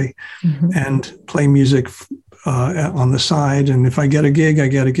 generically, and play music on the side. And if I get a gig, I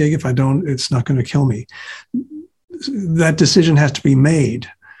get a gig. If I don't, it's not going to kill me. That decision has to be made.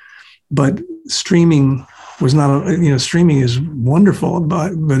 But streaming was not, streaming is wonderful,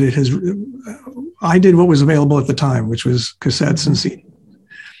 but it has, I did what was available at the time, which was cassettes and CDs.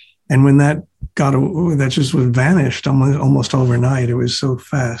 And when that just vanished almost overnight, it was so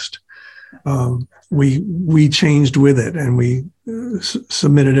fast. We changed with it, and we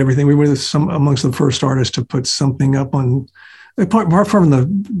submitted everything. We were amongst the first artists to put something up on, apart from the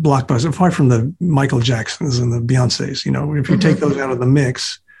blockbuster, apart from the Michael Jacksons and the Beyoncés. If you take those out of the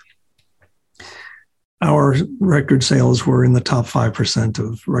mix, our record sales were in the top 5%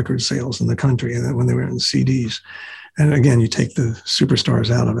 of record sales in the country, and then when they were in CDs. And again, you take the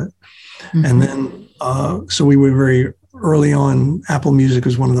superstars out of it. And then, so we were very early on. Apple Music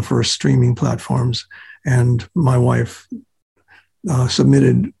was one of the first streaming platforms, and my wife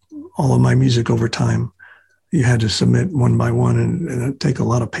submitted all of my music over time. You had to submit one by one, and it'd take a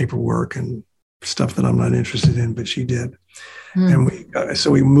lot of paperwork and stuff that I'm not interested in, but she did. And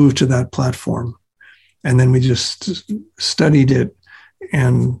so we moved to that platform, and then we just studied it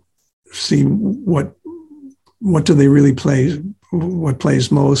and see what do they really play, what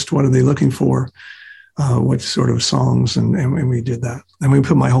plays most, what are they looking for, what sort of songs, and we did that. And we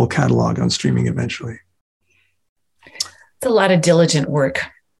put my whole catalog on streaming eventually. It's a lot of diligent work.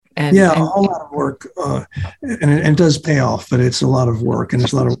 A whole lot of work, and it does pay off, but it's a lot of work, and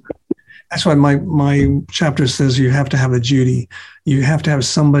it's a lot of work. That's why my chapter says you have to have a duty. You have to have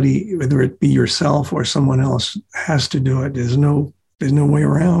somebody, whether it be yourself or someone else, has to do it. There's no way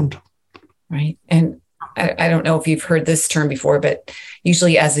around. Right. And I don't know if you've heard this term before, but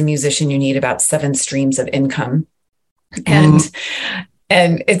usually as a musician, you need about 7 streams of income. And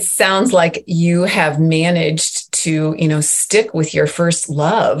And it sounds like you have managed to, stick with your first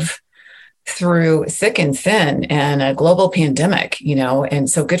love through thick and thin and a global pandemic, and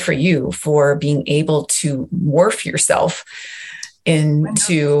so good for you for being able to morph yourself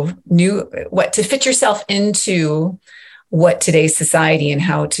into to fit yourself into what today's society and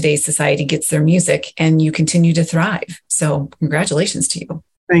how today's society gets their music, and you continue to thrive. So congratulations to you.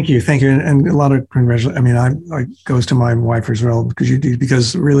 Thank you. And a lot of congratulations. I mean, I goes to my wife as well,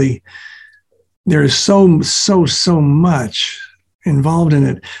 because really there is so much involved in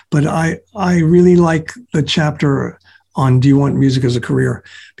it. But I really like the chapter on do you want music as a career?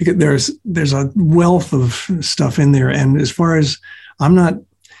 Because there's a wealth of stuff in there. And as far as I'm not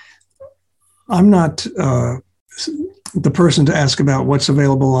the person to ask about what's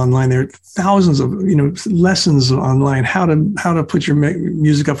available online. There are thousands of lessons online, how to put your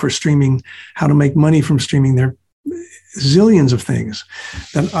music up for streaming, how to make money from streaming. There are zillions of things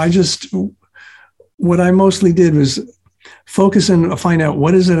that what I mostly did was focus and find out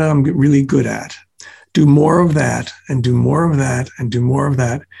what is it I'm really good at, do more of that and do more of that and do more of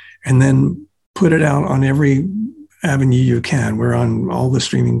that, and then put it out on every avenue you can. We're on all the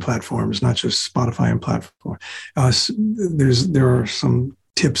streaming platforms, not just Spotify and platform. There are some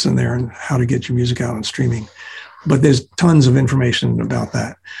tips in there on how to get your music out on streaming, but there's tons of information about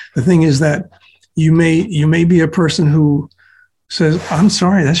that. The thing is that you may be a person who says, I'm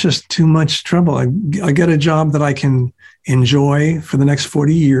sorry, that's just too much trouble. I get a job that I can enjoy for the next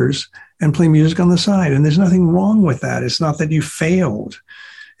 40 years and play music on the side. And there's nothing wrong with that. It's not that you failed.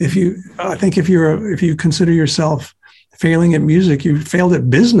 If you consider yourself failing at music, you failed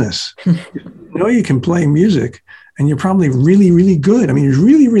at business. You can play music, and you're probably really, really good. I mean, you're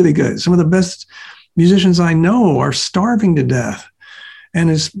really, really good. Some of the best musicians I know are starving to death,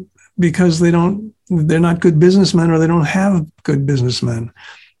 and it's because they're not good businessmen, or they don't have good businessmen.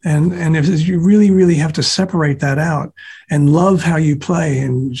 And if you really, really have to separate that out and love how you play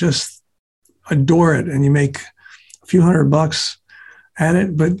and just adore it, and you make a few $100 at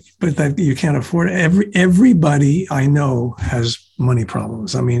it, but that you can't afford it. Everybody I know has money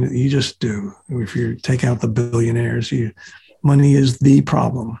problems. I mean, you just do. If you take out the billionaires, money is the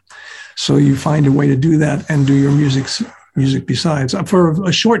problem. So you find a way to do that and do your music besides. For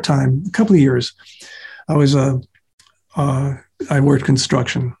a short time, a couple of years, I worked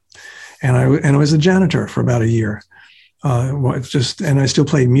construction, and I was a janitor for about a year. And I still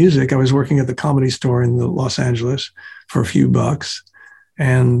played music. I was working at the Comedy Store in Los Angeles for a few bucks,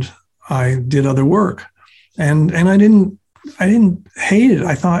 and I did other work, and I didn't hate it.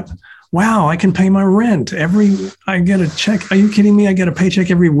 I thought, wow, I can pay my rent I get a check. Are you kidding me? I get a paycheck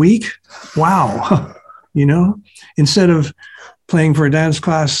every week. Wow. Instead of playing for a dance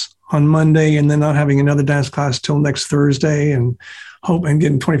class on Monday and then not having another dance class till next Thursday and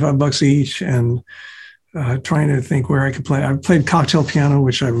getting $25 each and trying to think where I could play. I played cocktail piano,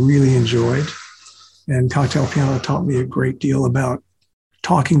 which I really enjoyed. And cocktail piano taught me a great deal about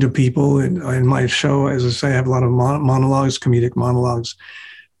talking to people. In my show, as I say, I have a lot of monologues, comedic monologues.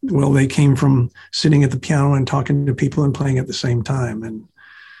 Well, they came from sitting at the piano and talking to people and playing at the same time. And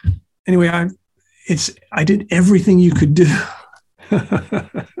anyway, I did everything you could do.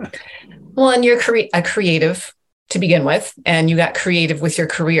 Well, and you're a creative to begin with, and you got creative with your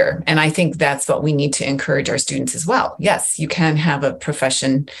career. And I think that's what we need to encourage our students as well. Yes, you can have a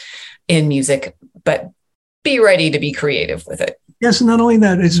profession in music, but be ready to be creative with it. Yes, and not only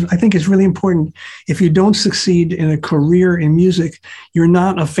that, I think it's really important. If you don't succeed in a career in music, you're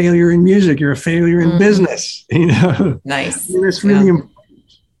not a failure in music. You're a failure in business. Nice. And it's really important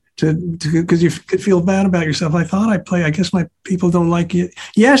because you could feel bad about yourself. I thought I play. I guess my people don't like it.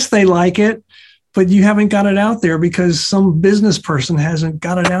 Yes, they like it, but you haven't got it out there because some business person hasn't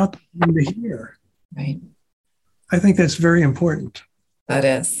got it out to hear. Right. I think that's very important. That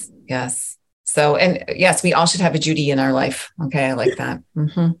is, yes. So, and yes, we all should have a Judy in our life. Okay, I like that.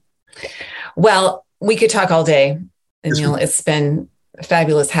 Mm-hmm. Well, we could talk all day, Emil. It's been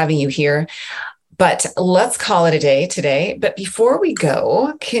fabulous having you here, but let's call it a day today. But before we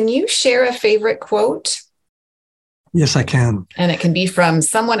go, can you share a favorite quote? Yes, I can. And it can be from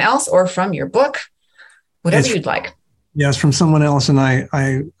someone else or from your book, whatever you'd like. Yes, from someone else. And I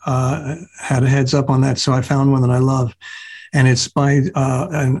had a heads up on that. So I found one that I love. And it's by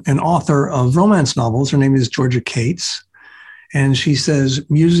an author of romance novels. Her name is Georgia Cates. And she says,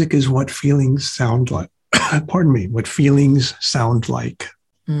 music is what feelings sound like. Pardon me, what feelings sound like.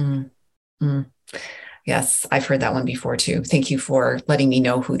 Yes, I've heard that one before too. Thank you for letting me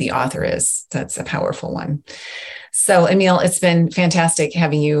know who the author is. That's a powerful one. So, Emil, it's been fantastic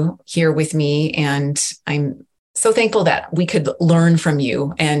having you here with me. And I'm so thankful that we could learn from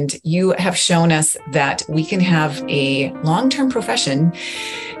you, and you have shown us that we can have a long-term profession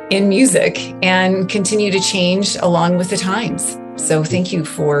in music and continue to change along with the times. So thank you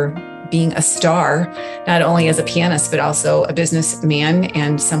for being a star, not only as a pianist, but also a businessman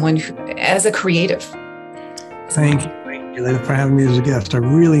and someone as a creative. Thank you, Leila, for having me as a guest. I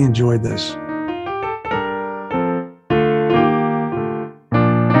really enjoyed this.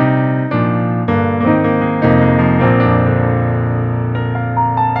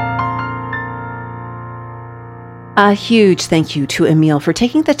 A huge thank you to Emil for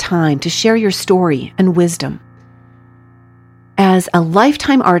taking the time to share your story and wisdom. As a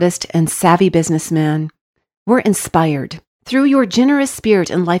lifetime artist and savvy businessman, we're inspired. Through your generous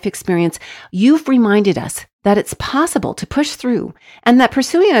spirit and life experience, you've reminded us that it's possible to push through and that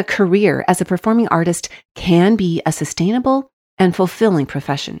pursuing a career as a performing artist can be a sustainable and fulfilling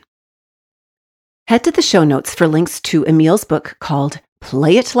profession. Head to the show notes for links to Emil's book called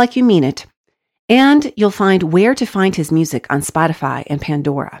Play It Like You Mean It, and you'll find where to find his music on Spotify and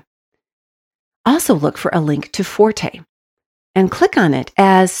Pandora. Also look for a link to Forte and click on it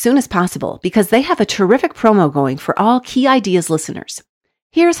as soon as possible because they have a terrific promo going for all Key Ideas listeners.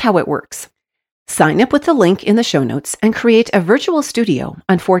 Here's how it works. Sign up with the link in the show notes and create a virtual studio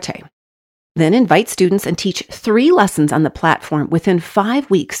on Forte. Then invite students and teach 3 lessons on the platform within 5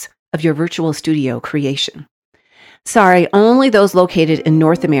 weeks of your virtual studio creation. Sorry, only those located in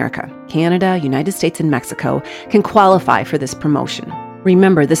North America, Canada, United States, and Mexico can qualify for this promotion.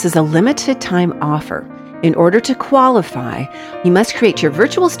 Remember, this is a limited time offer. In order to qualify, you must create your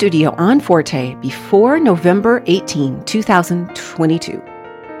virtual studio on Forte before November 18, 2022.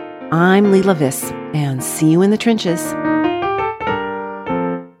 I'm Leila Viss, and see you in the trenches.